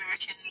Native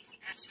American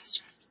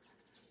ancestor.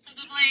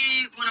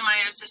 Probably one of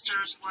my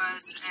ancestors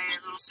was a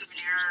little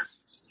souvenir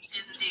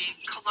in the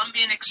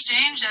Columbian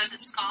Exchange, as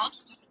it's called.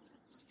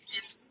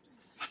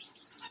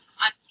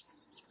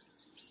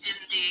 In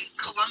the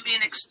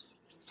Columbian Exchange.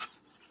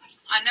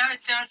 I know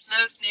it don't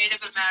look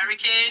Native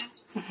American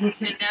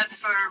enough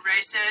for a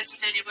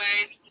racist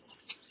anyway,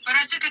 but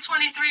I took a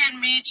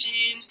 23andMe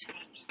gene test.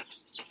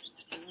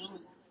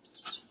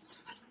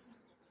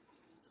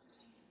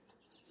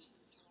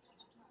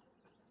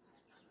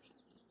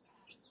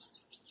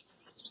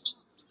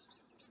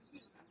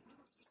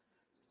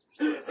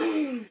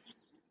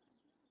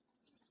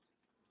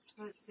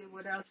 Let's see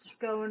what else is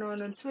going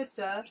on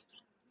Twitter.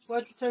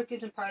 What do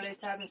turkeys and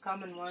Fridays have in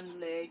common? One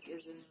leg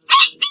is in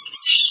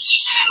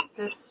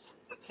this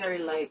Carrie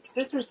Lake.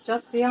 This is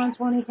just beyond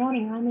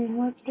 2020. I mean,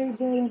 what they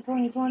did in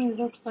 2020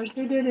 looks like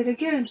they did it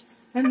again.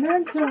 And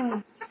then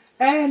some.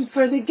 And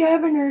for the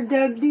governor,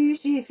 Doug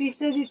Ducey, if he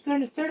says he's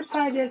going to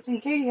certify this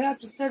and Katie Huff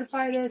to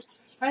certify this,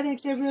 I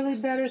think they really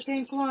better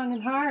think long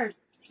and hard.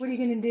 What are you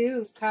going to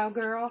do,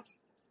 cowgirl?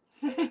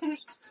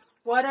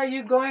 What are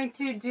you going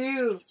to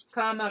do,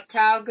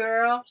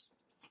 cowgirl?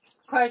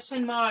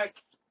 Question mark.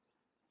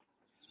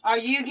 Are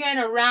you going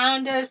to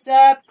round us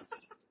up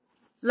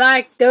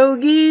like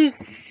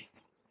doggies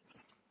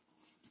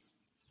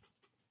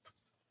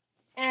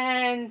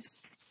and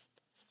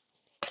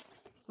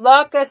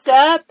lock us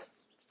up?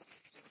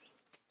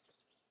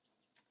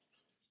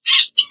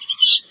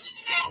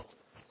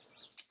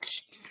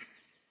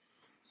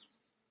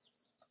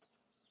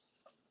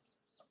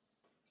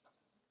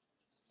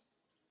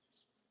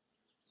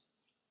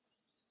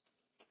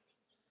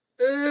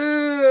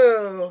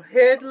 Ooh,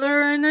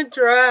 Hitler in a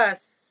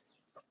dress.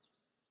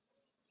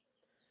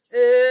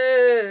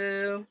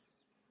 Ooh.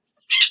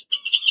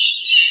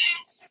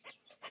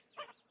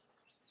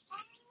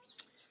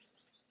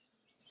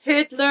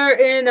 Hitler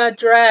in a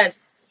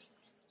dress.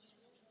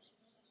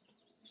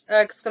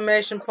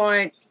 Exclamation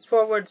point, /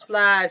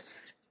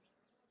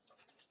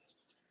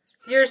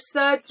 You're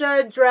such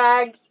a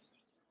drag.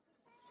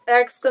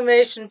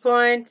 Exclamation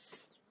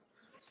points.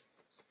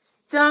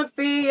 Don't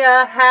be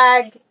a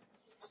hag.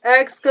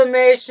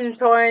 Exclamation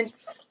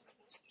points.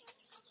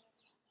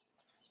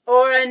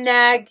 Or a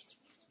nag.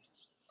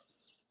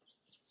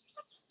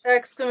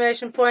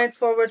 Exclamation point,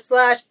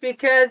 /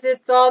 because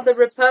it's all the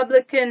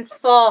Republicans'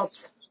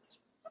 fault.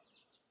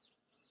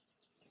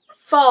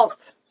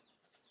 Fault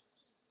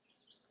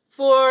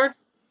for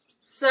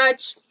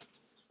such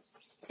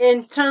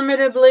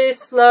interminably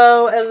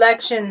slow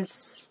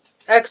elections.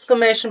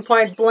 Exclamation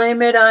point,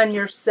 blame it on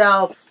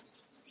yourself,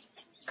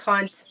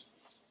 cunt.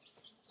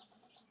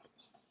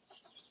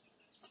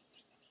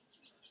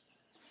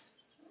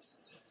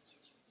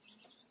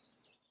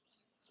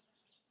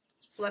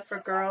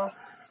 Fluffer girl.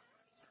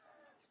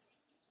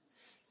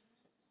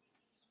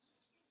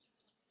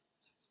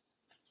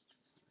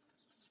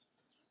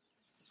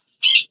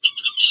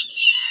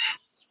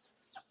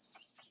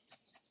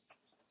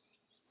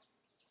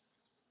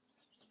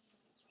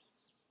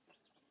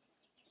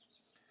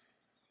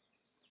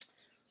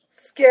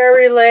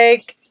 Scary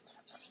Lake,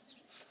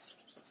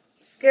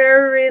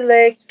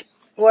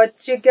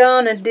 what you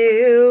gonna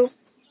do?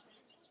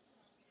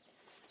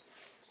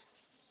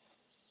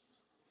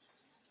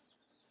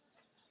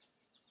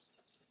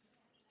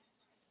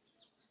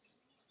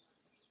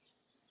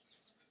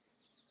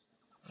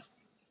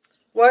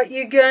 What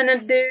you gonna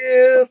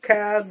do,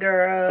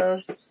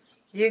 cowgirl?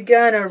 You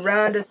gonna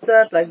round us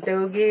up like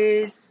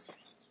doggies?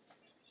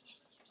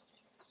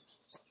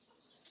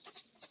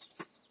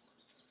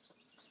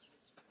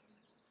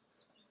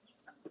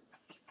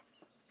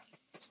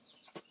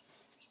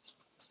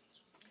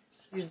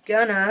 You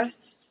gonna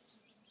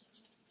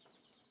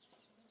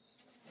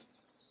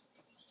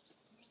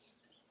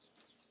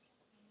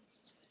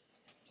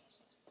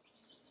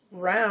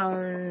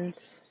round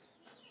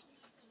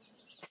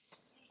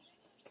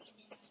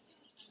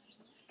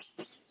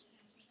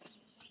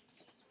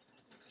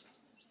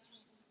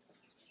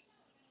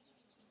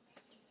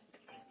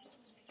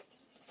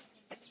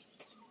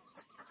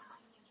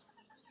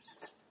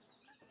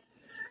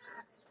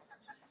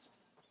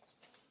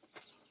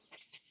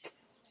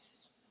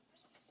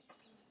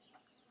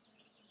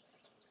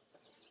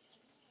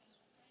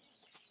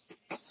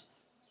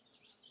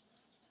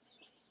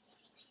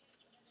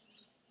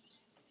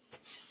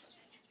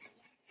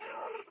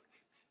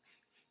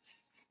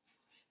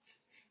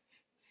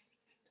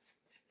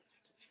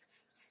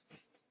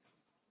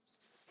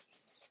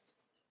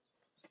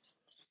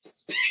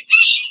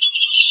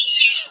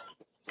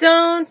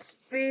Don't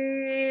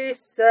be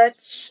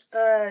such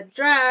a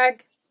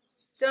drag.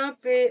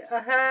 Don't be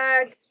a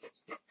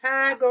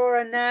hag or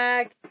a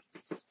nag.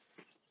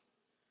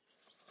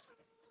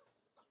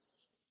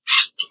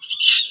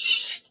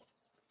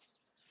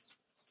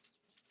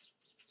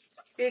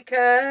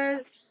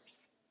 Because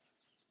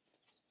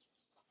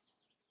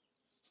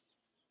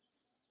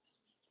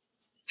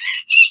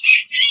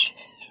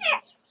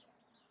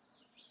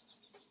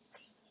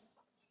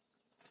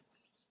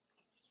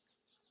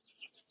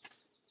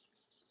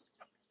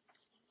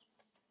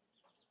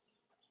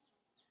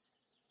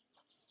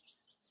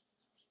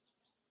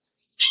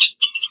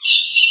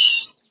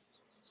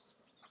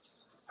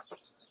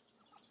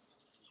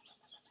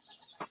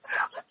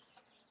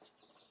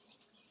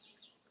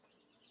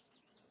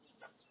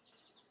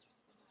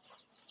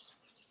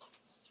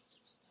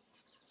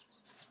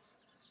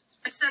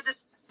I said that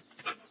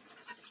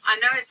I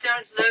know it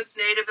don't look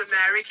Native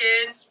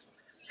American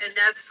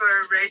enough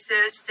for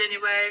racist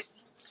anyway,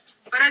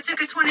 but I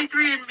took a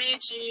 23andMe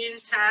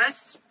gene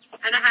test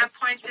and I have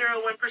 0.01%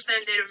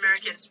 Native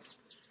American.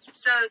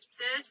 So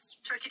this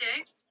Turkey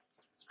Day,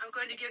 I'm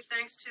going to give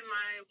thanks to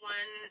my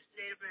one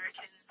Native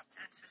American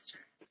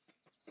ancestor.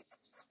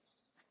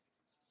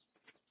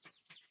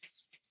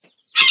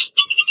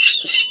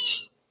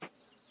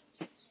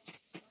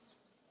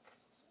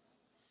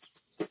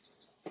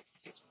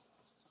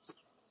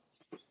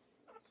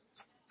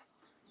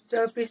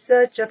 Don't be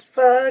such a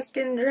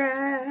fucking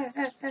drag,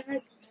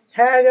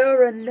 hag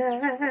or a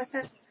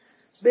nag,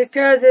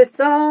 because it's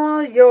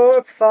all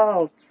your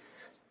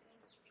faults.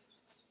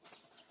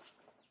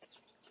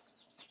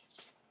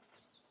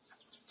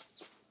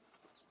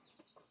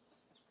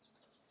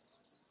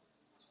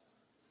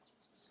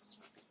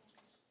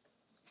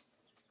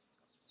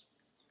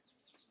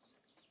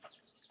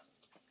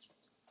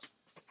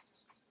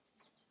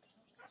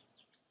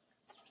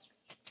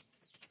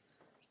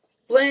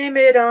 Blame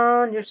it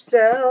on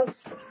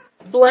yourselves.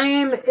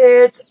 Blame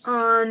it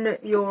on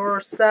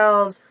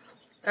yourselves!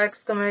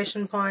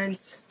 Exclamation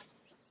points.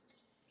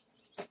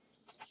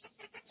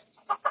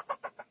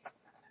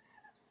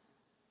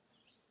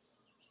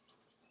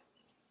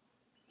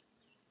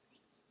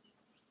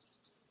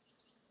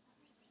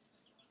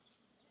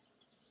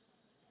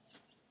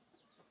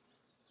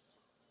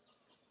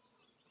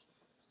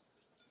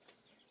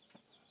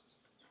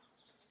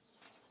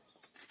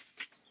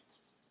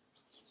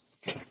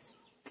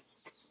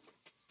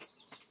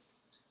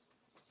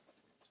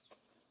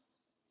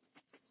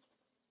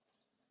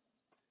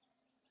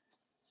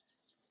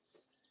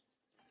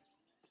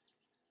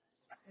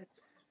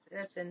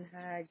 It's effing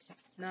hag,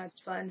 not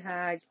fun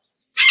hag.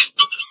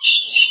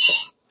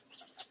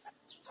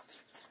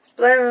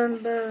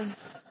 Blame the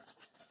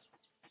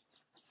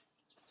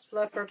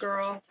fluffer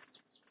girl.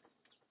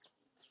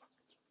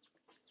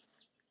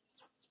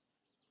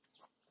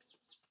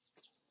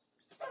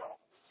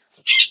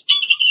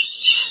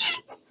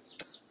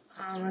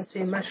 Let's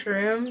see,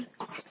 mushroom,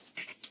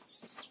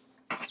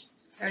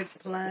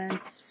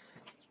 eggplants.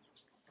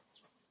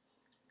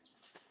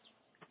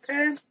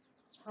 Okay,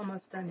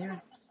 almost done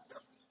here.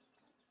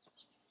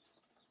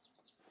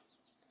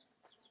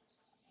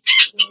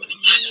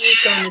 What you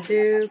gonna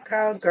do,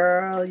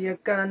 cowgirl? You're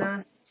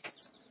gonna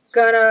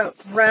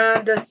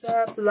round us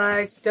up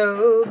like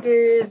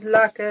doggies,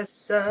 lock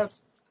us up.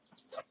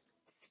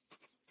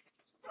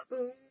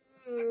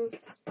 Ooh,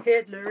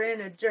 Hitler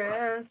in a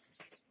dress.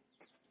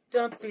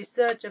 Don't be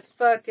such a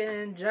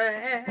fucking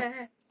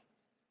drag.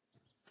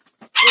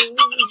 Ooh.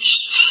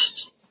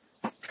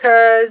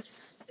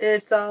 'Cause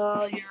it's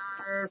all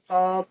your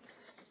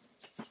faults.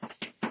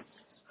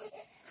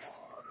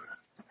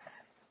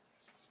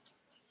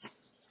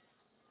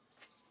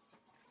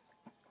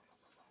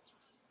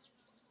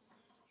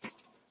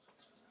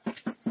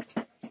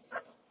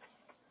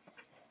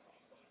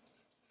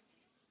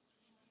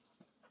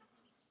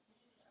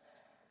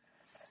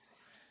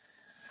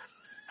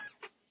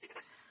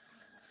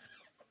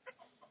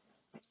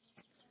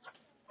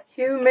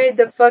 You made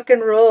the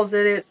fucking rules,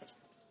 idiot.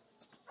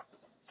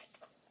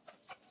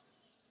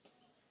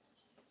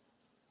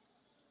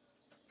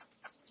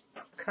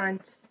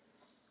 Cunt.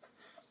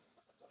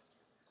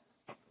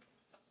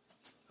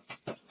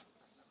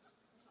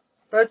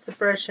 Vote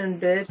suppression,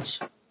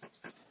 bitch.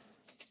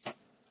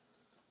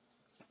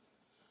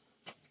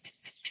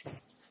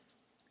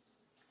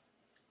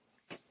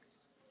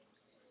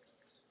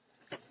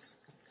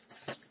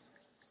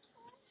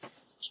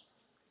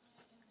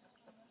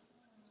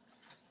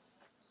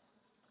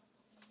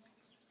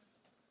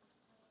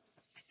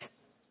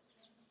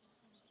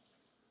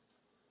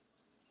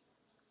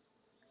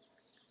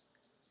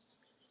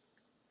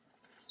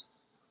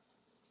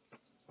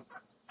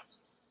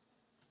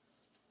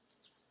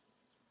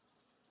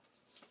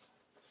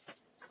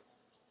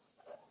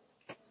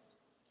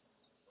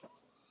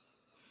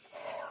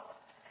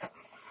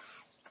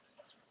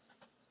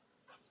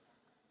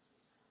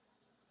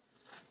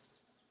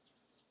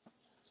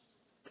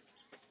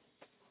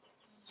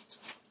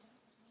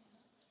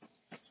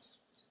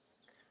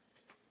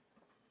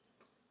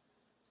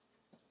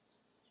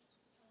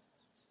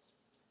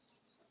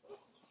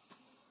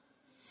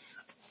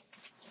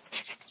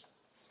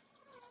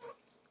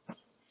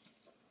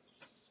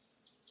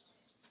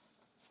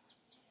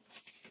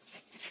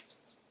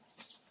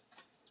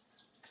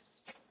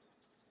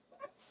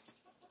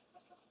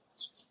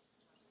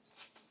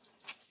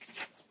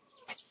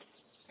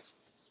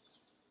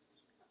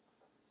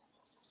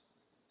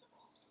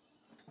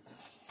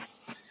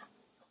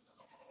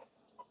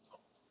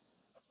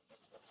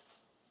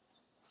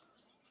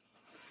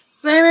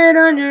 Blame it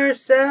on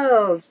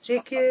yourselves,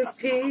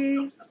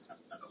 GQP.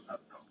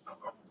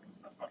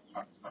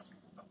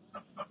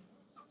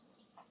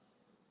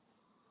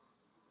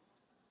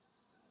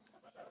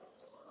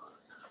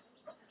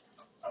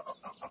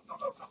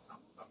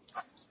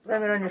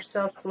 Blame it on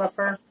yourself,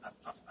 fluffer.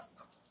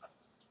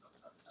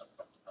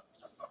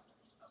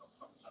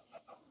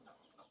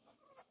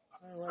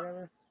 Or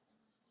whatever.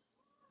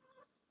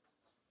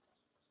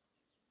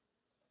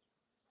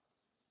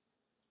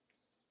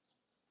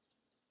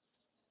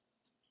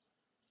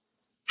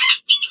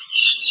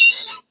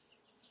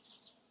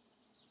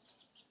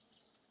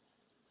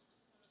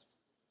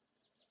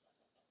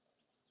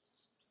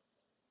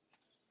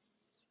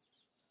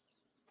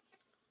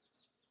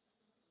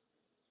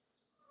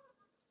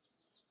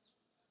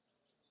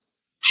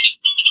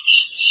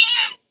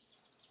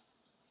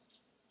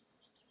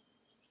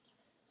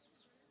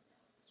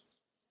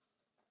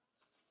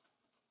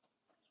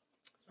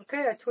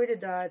 Okay, I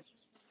tweeted that.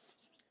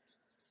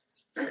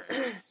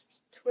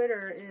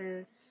 Twitter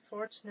is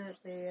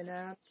fortunately an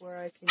app where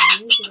I can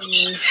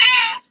easily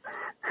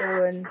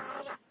go and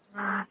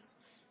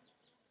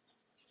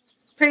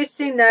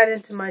pasting that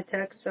into my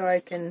text so I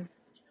can,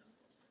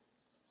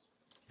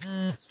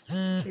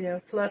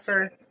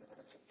 fluffer.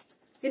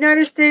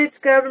 United States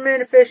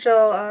government official,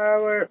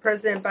 our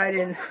President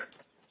Biden.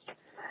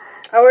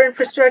 Our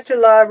infrastructure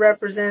law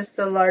represents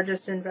the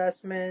largest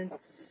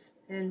investments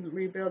in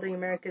rebuilding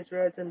America's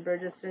roads and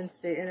bridges since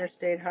the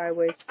interstate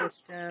highway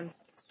system.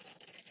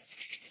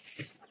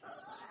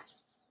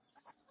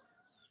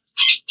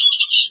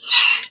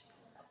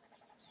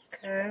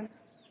 Okay.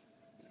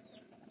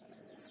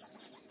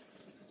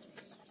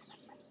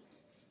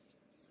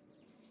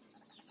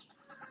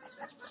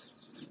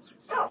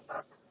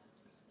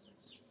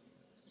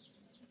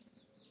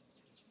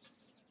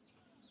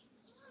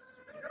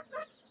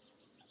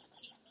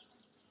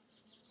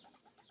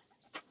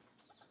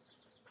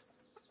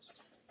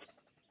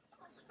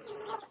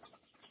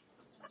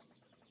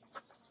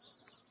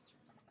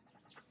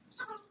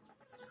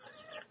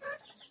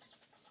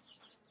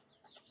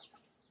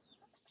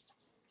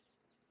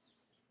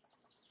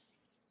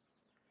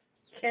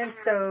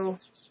 Kenso.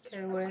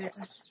 Okay, wait.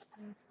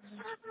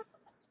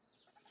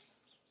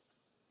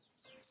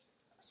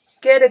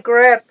 Get a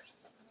grip,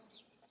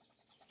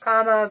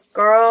 comma,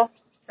 girl,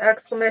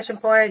 exclamation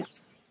point,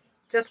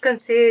 just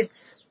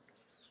concedes,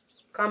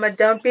 comma,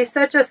 don't be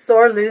such a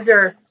sore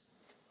loser,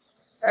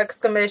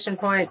 exclamation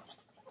point.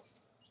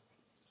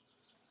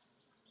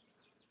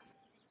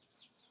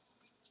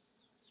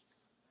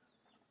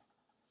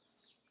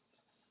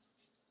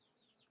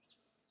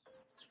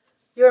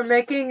 You're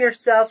making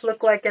yourself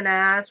look like an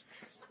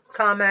ass,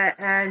 comma,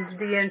 and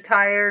the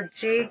entire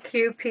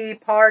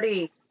GQP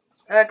party,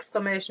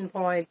 exclamation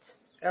point,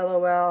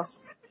 LOL.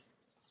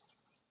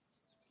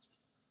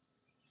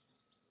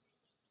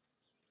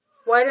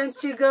 Why don't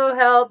you go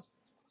help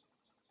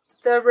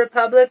the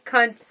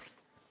Republicans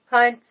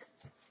hunt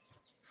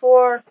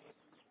for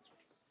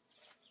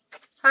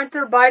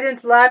Hunter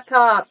Biden's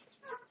laptop,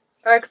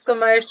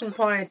 exclamation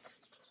point.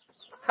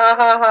 Ha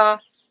ha ha.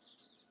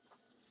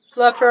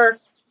 Fluffer.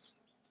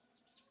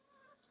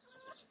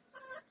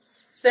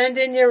 Send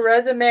in your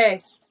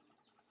resume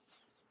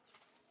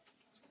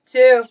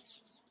to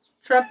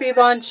Trumpy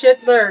Von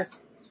Schittler,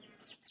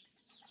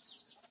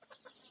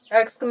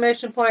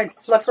 exclamation point.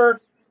 Fluffer.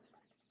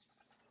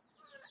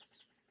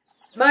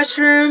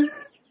 Mushroom.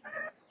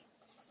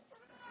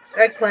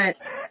 Eggplant.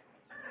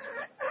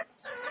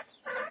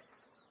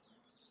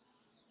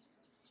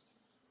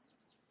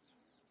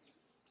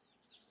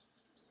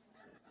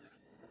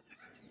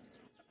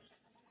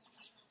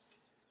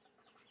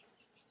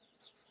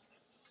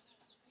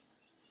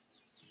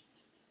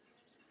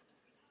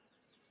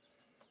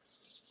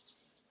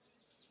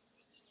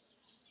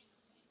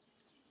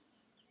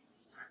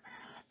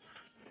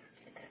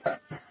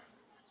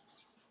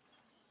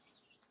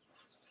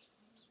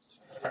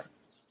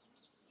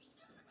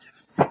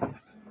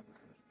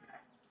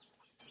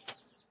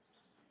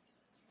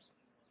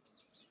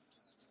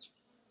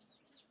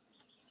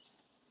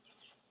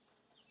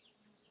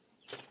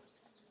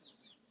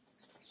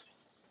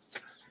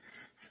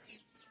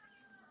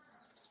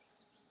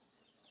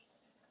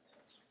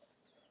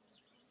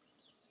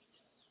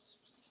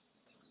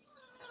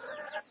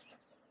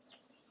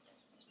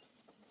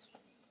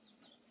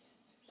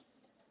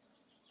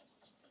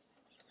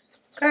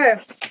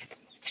 Okay.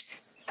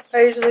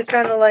 I usually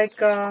kind of like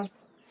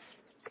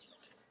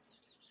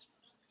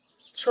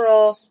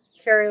troll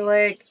Carrie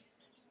Lake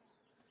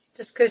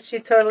just because she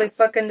totally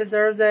fucking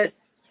deserves it.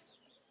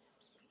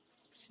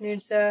 She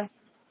needs a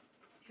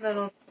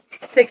little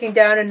taking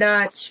down a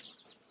notch.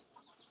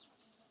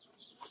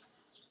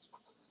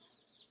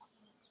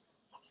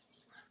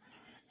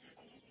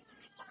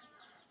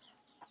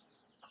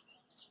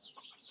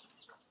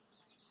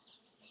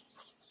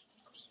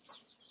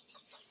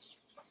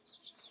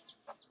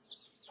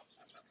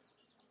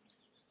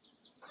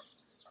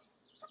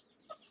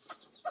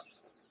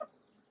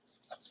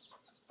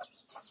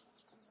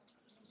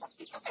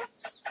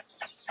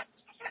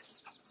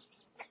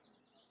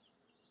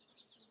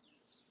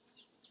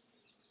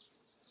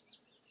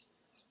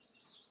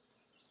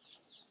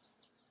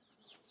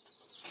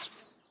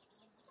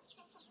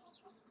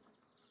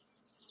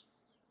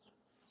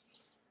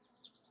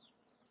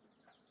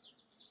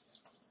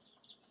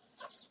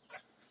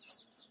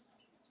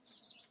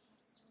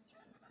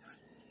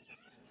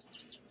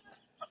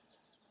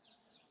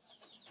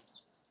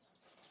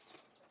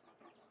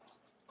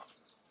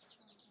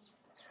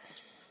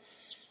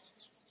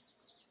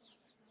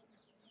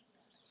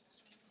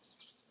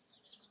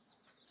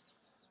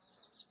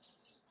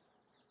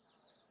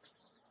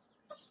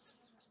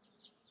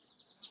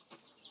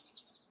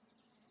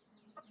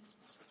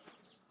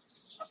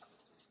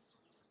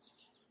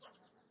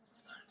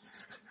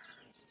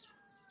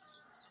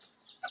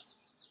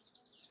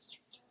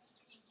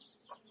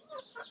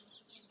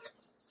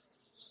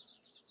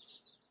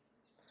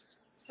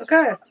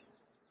 Okay.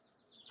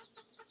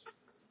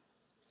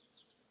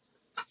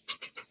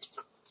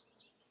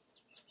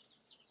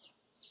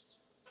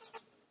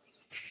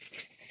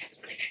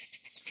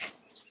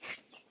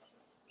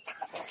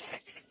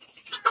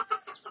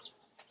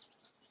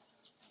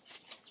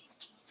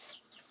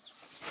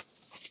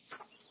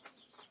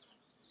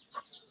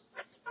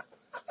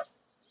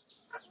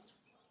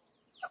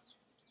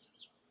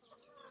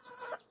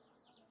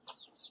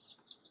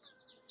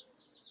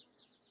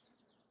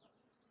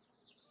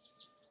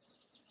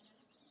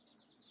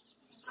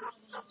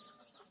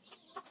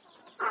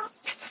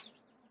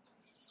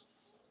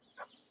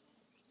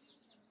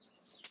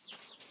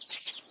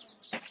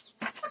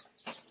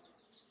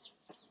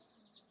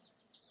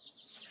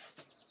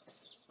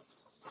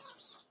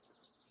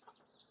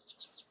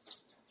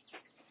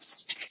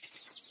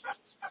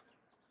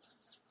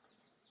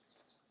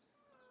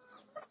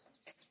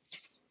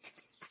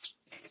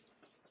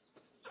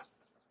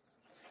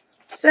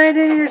 Send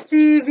in your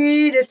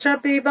CV to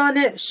Trumpy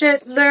Bonnet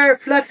Shitler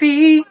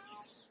Fluffy.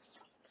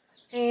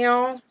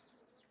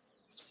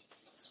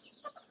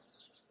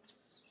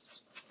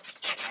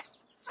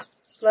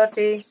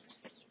 Fluffy.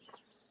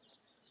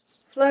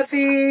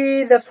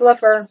 Fluffy the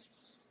Fluffer.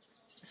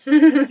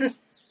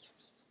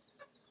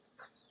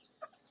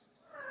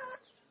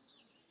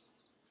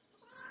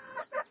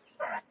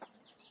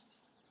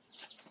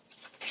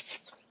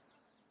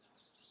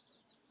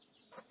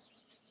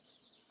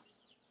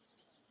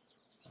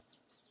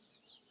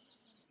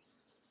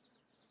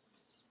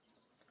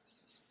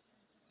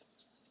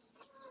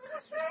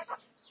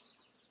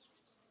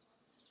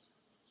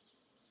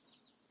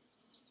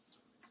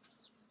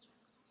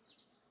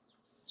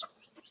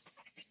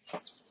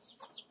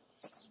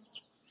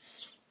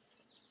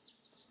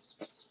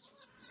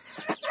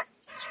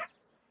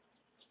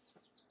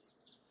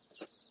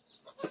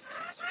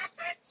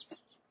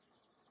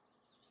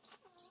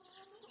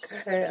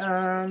 Okay,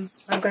 I'm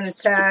gonna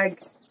tag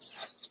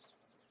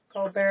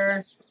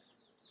Colbert.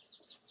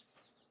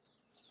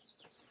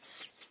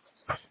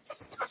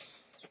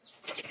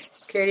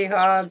 Katie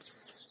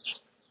Hobbs.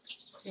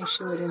 I think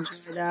she would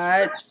enjoy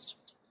that.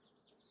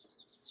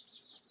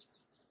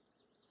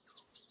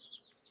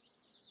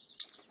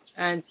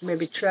 And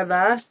maybe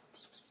Trevor.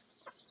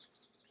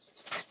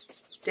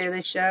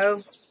 Daily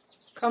Show.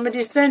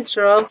 Comedy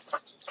Central.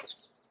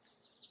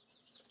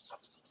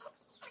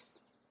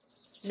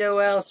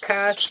 Noel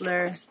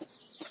Kassler.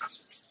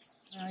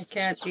 I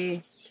can't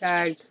be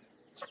tagged.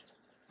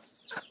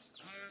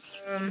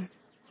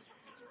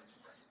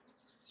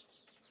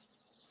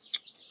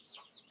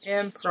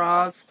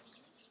 Improv.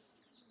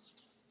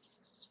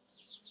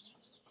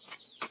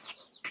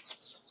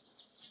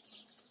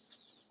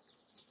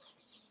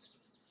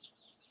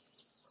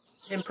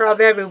 Improv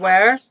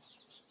everywhere.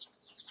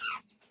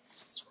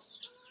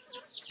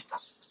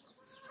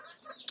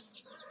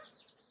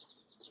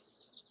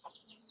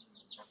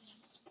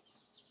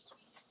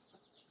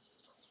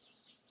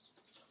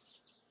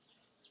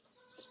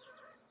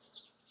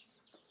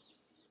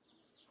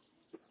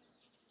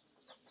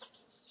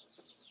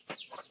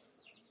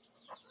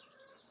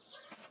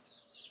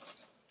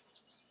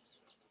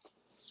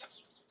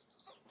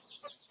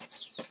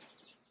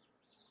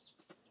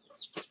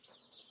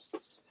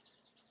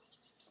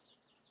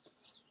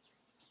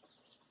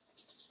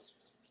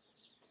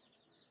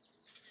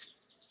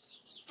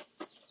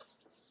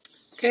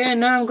 Okay,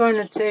 and now I'm going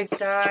to take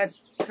that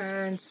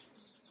and...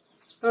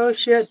 Oh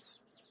shit.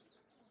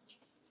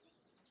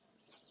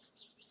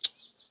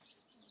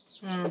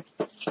 It's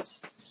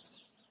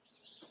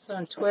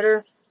on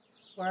Twitter.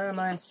 Where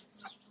am I?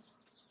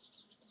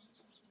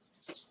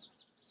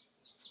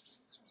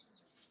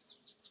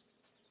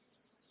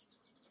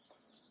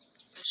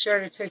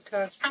 Share to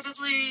TikTok.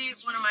 Probably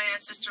one of my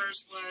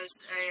ancestors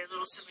was a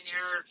little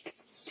souvenir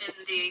in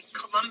the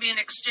Columbian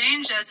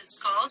Exchange, as it's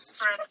called,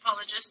 for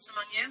anthropologists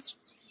among you.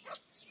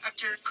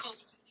 After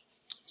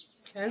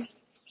Okay.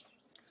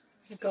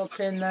 Go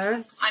pin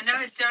that. I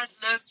know it don't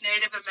look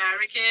Native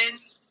American,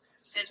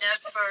 and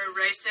not for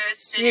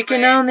racist. Anyway. You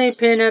can only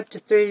pin up to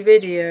 3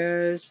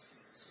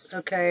 videos.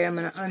 Okay, I'm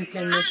gonna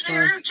unpin this one.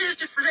 Hi there,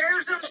 Chester for the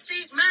Arizona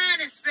State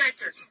Mine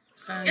Inspector.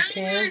 Young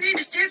man, need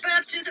to step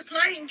up to the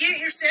plate and get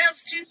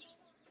yourselves to...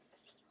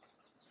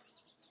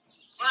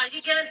 Why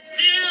you gotta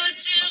do it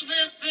to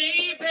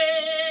me,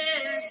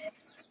 baby?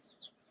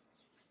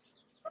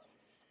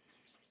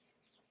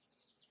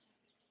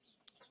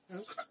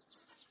 Oops.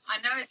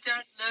 I know it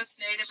don't look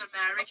Native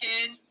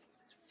American,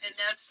 and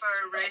not for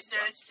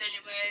racist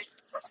anyway.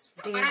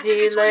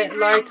 DZ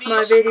liked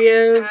my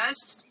video.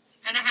 Test,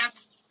 and I have...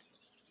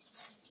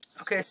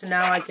 Okay, so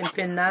now I can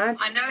pin that.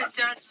 I know it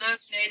don't look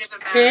Native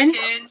American.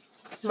 Pin.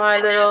 It's my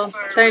little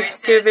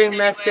Thanksgiving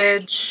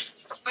message.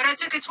 But I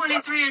took a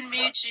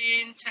 23andMe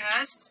gene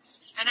test,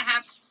 and I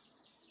have...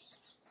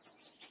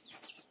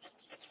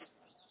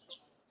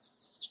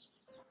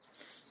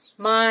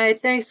 My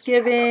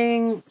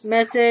Thanksgiving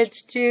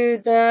message to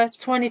the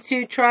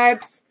 22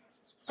 tribes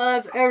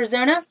of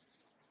Arizona.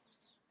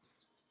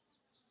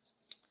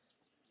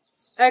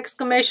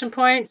 Exclamation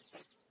point.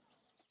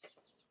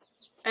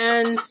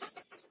 And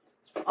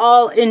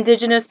all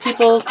indigenous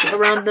peoples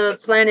around the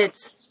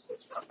planet,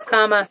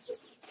 comma.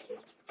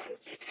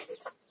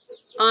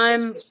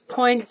 I'm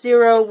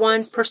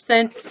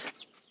 0.01%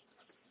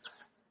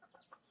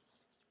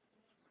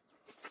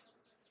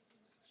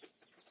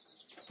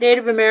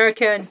 Native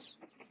American,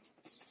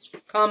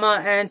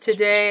 comma, and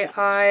today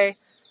I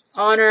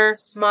honor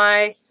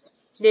my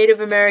Native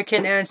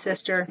American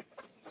ancestor.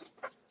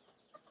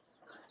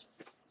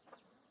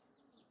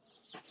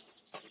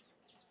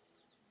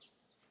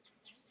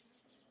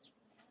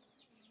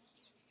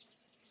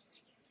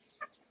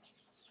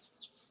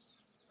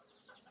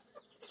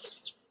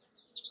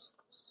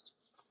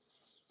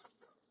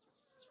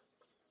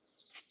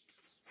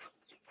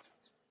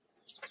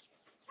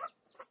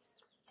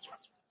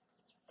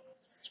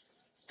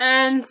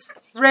 And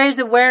raise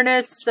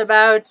awareness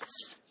about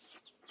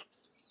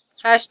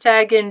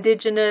hashtag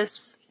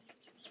Indigenous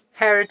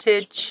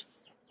Heritage,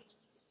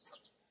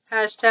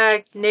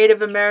 Hashtag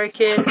Native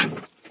American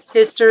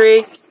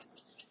history.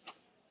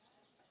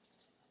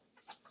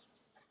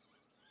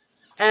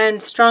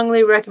 And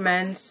strongly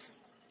recommends.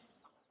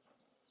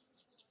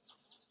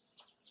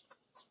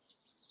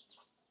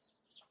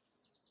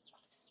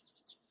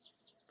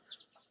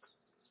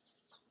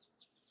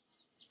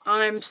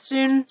 I'm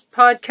soon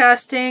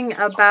podcasting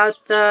about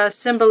the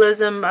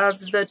symbolism of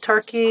the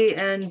turkey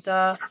and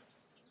the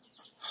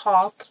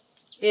hawk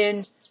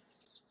in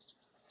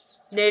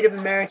Native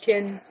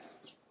American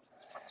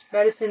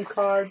medicine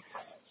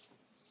cards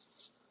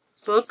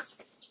book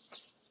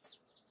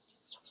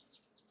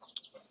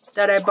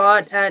that I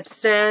bought at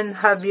San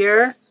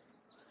Javier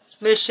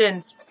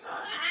Mission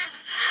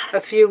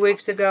a few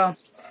weeks ago.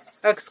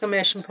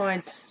 Exclamation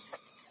points.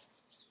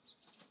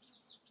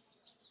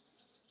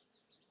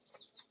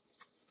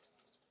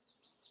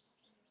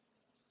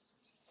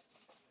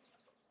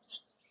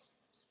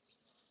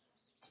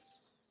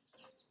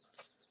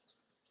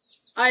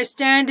 I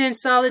stand in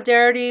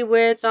solidarity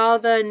with all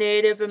the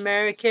Native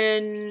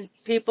American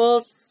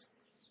peoples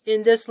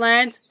in this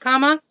land,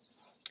 comma,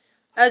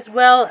 as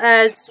well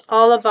as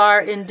all of our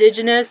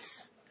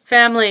indigenous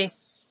family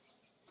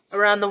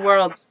around the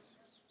world.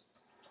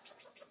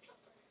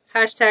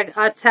 Hashtag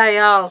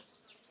Atayal.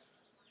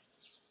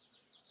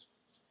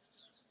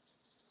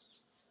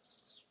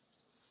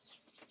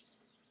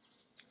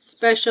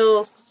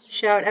 Special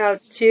shout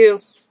out to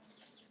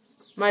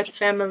my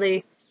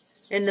family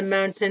in the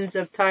mountains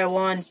of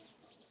Taiwan,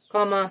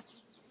 comma,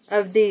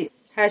 of the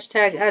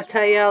hashtag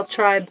Atayal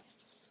tribe,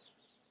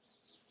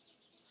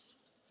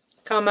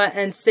 comma,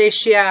 and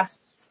Seychia.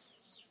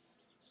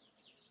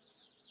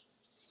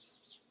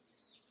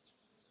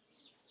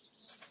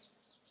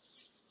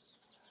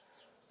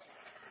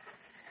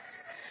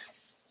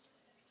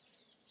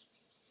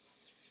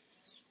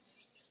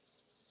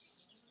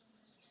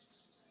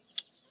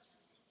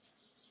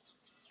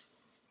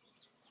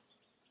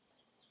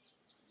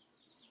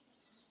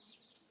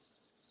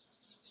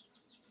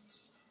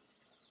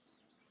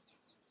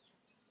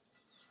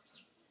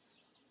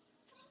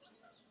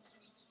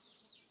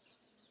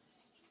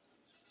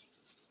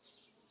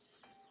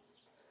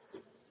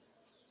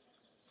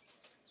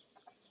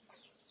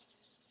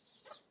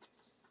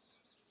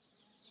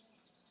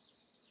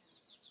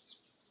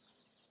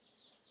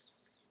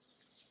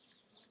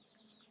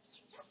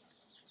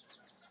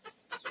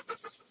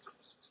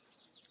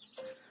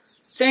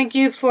 Thank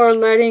you for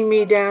letting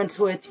me dance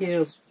with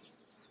you.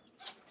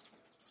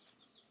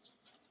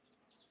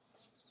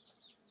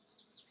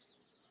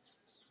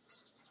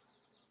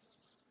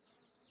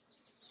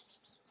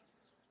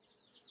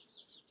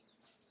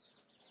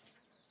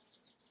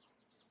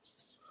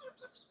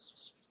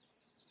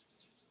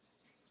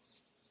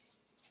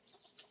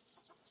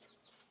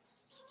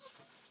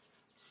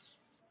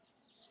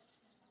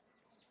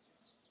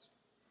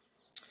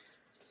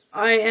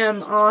 I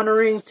am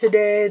honoring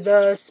today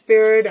the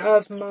spirit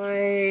of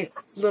my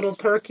little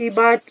turkey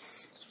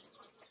butts,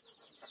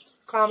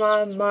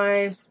 comma,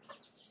 my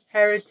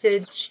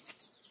heritage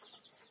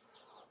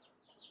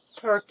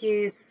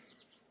turkeys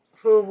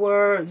who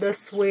were the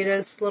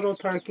sweetest little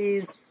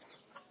turkeys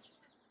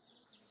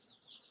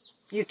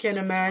you can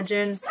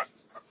imagine,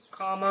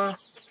 comma.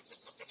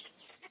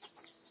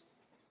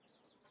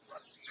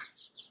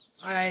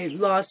 I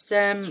lost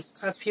them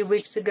a few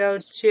weeks ago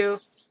to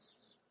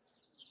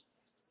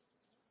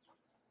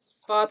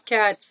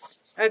bobcats,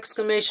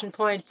 exclamation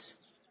points.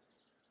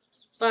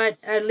 But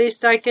at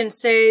least I can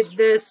say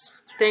this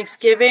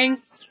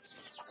Thanksgiving,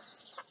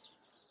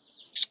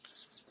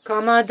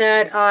 comma,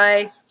 that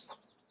I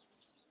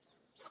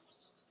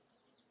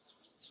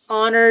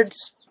honored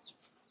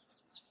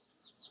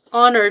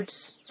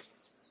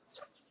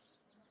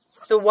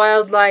the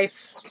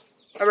wildlife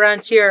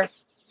around here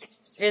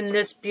in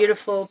this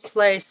beautiful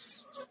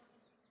place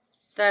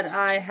that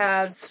I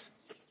have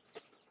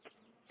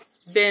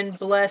been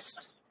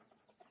blessed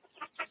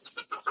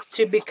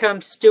to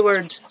become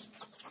steward.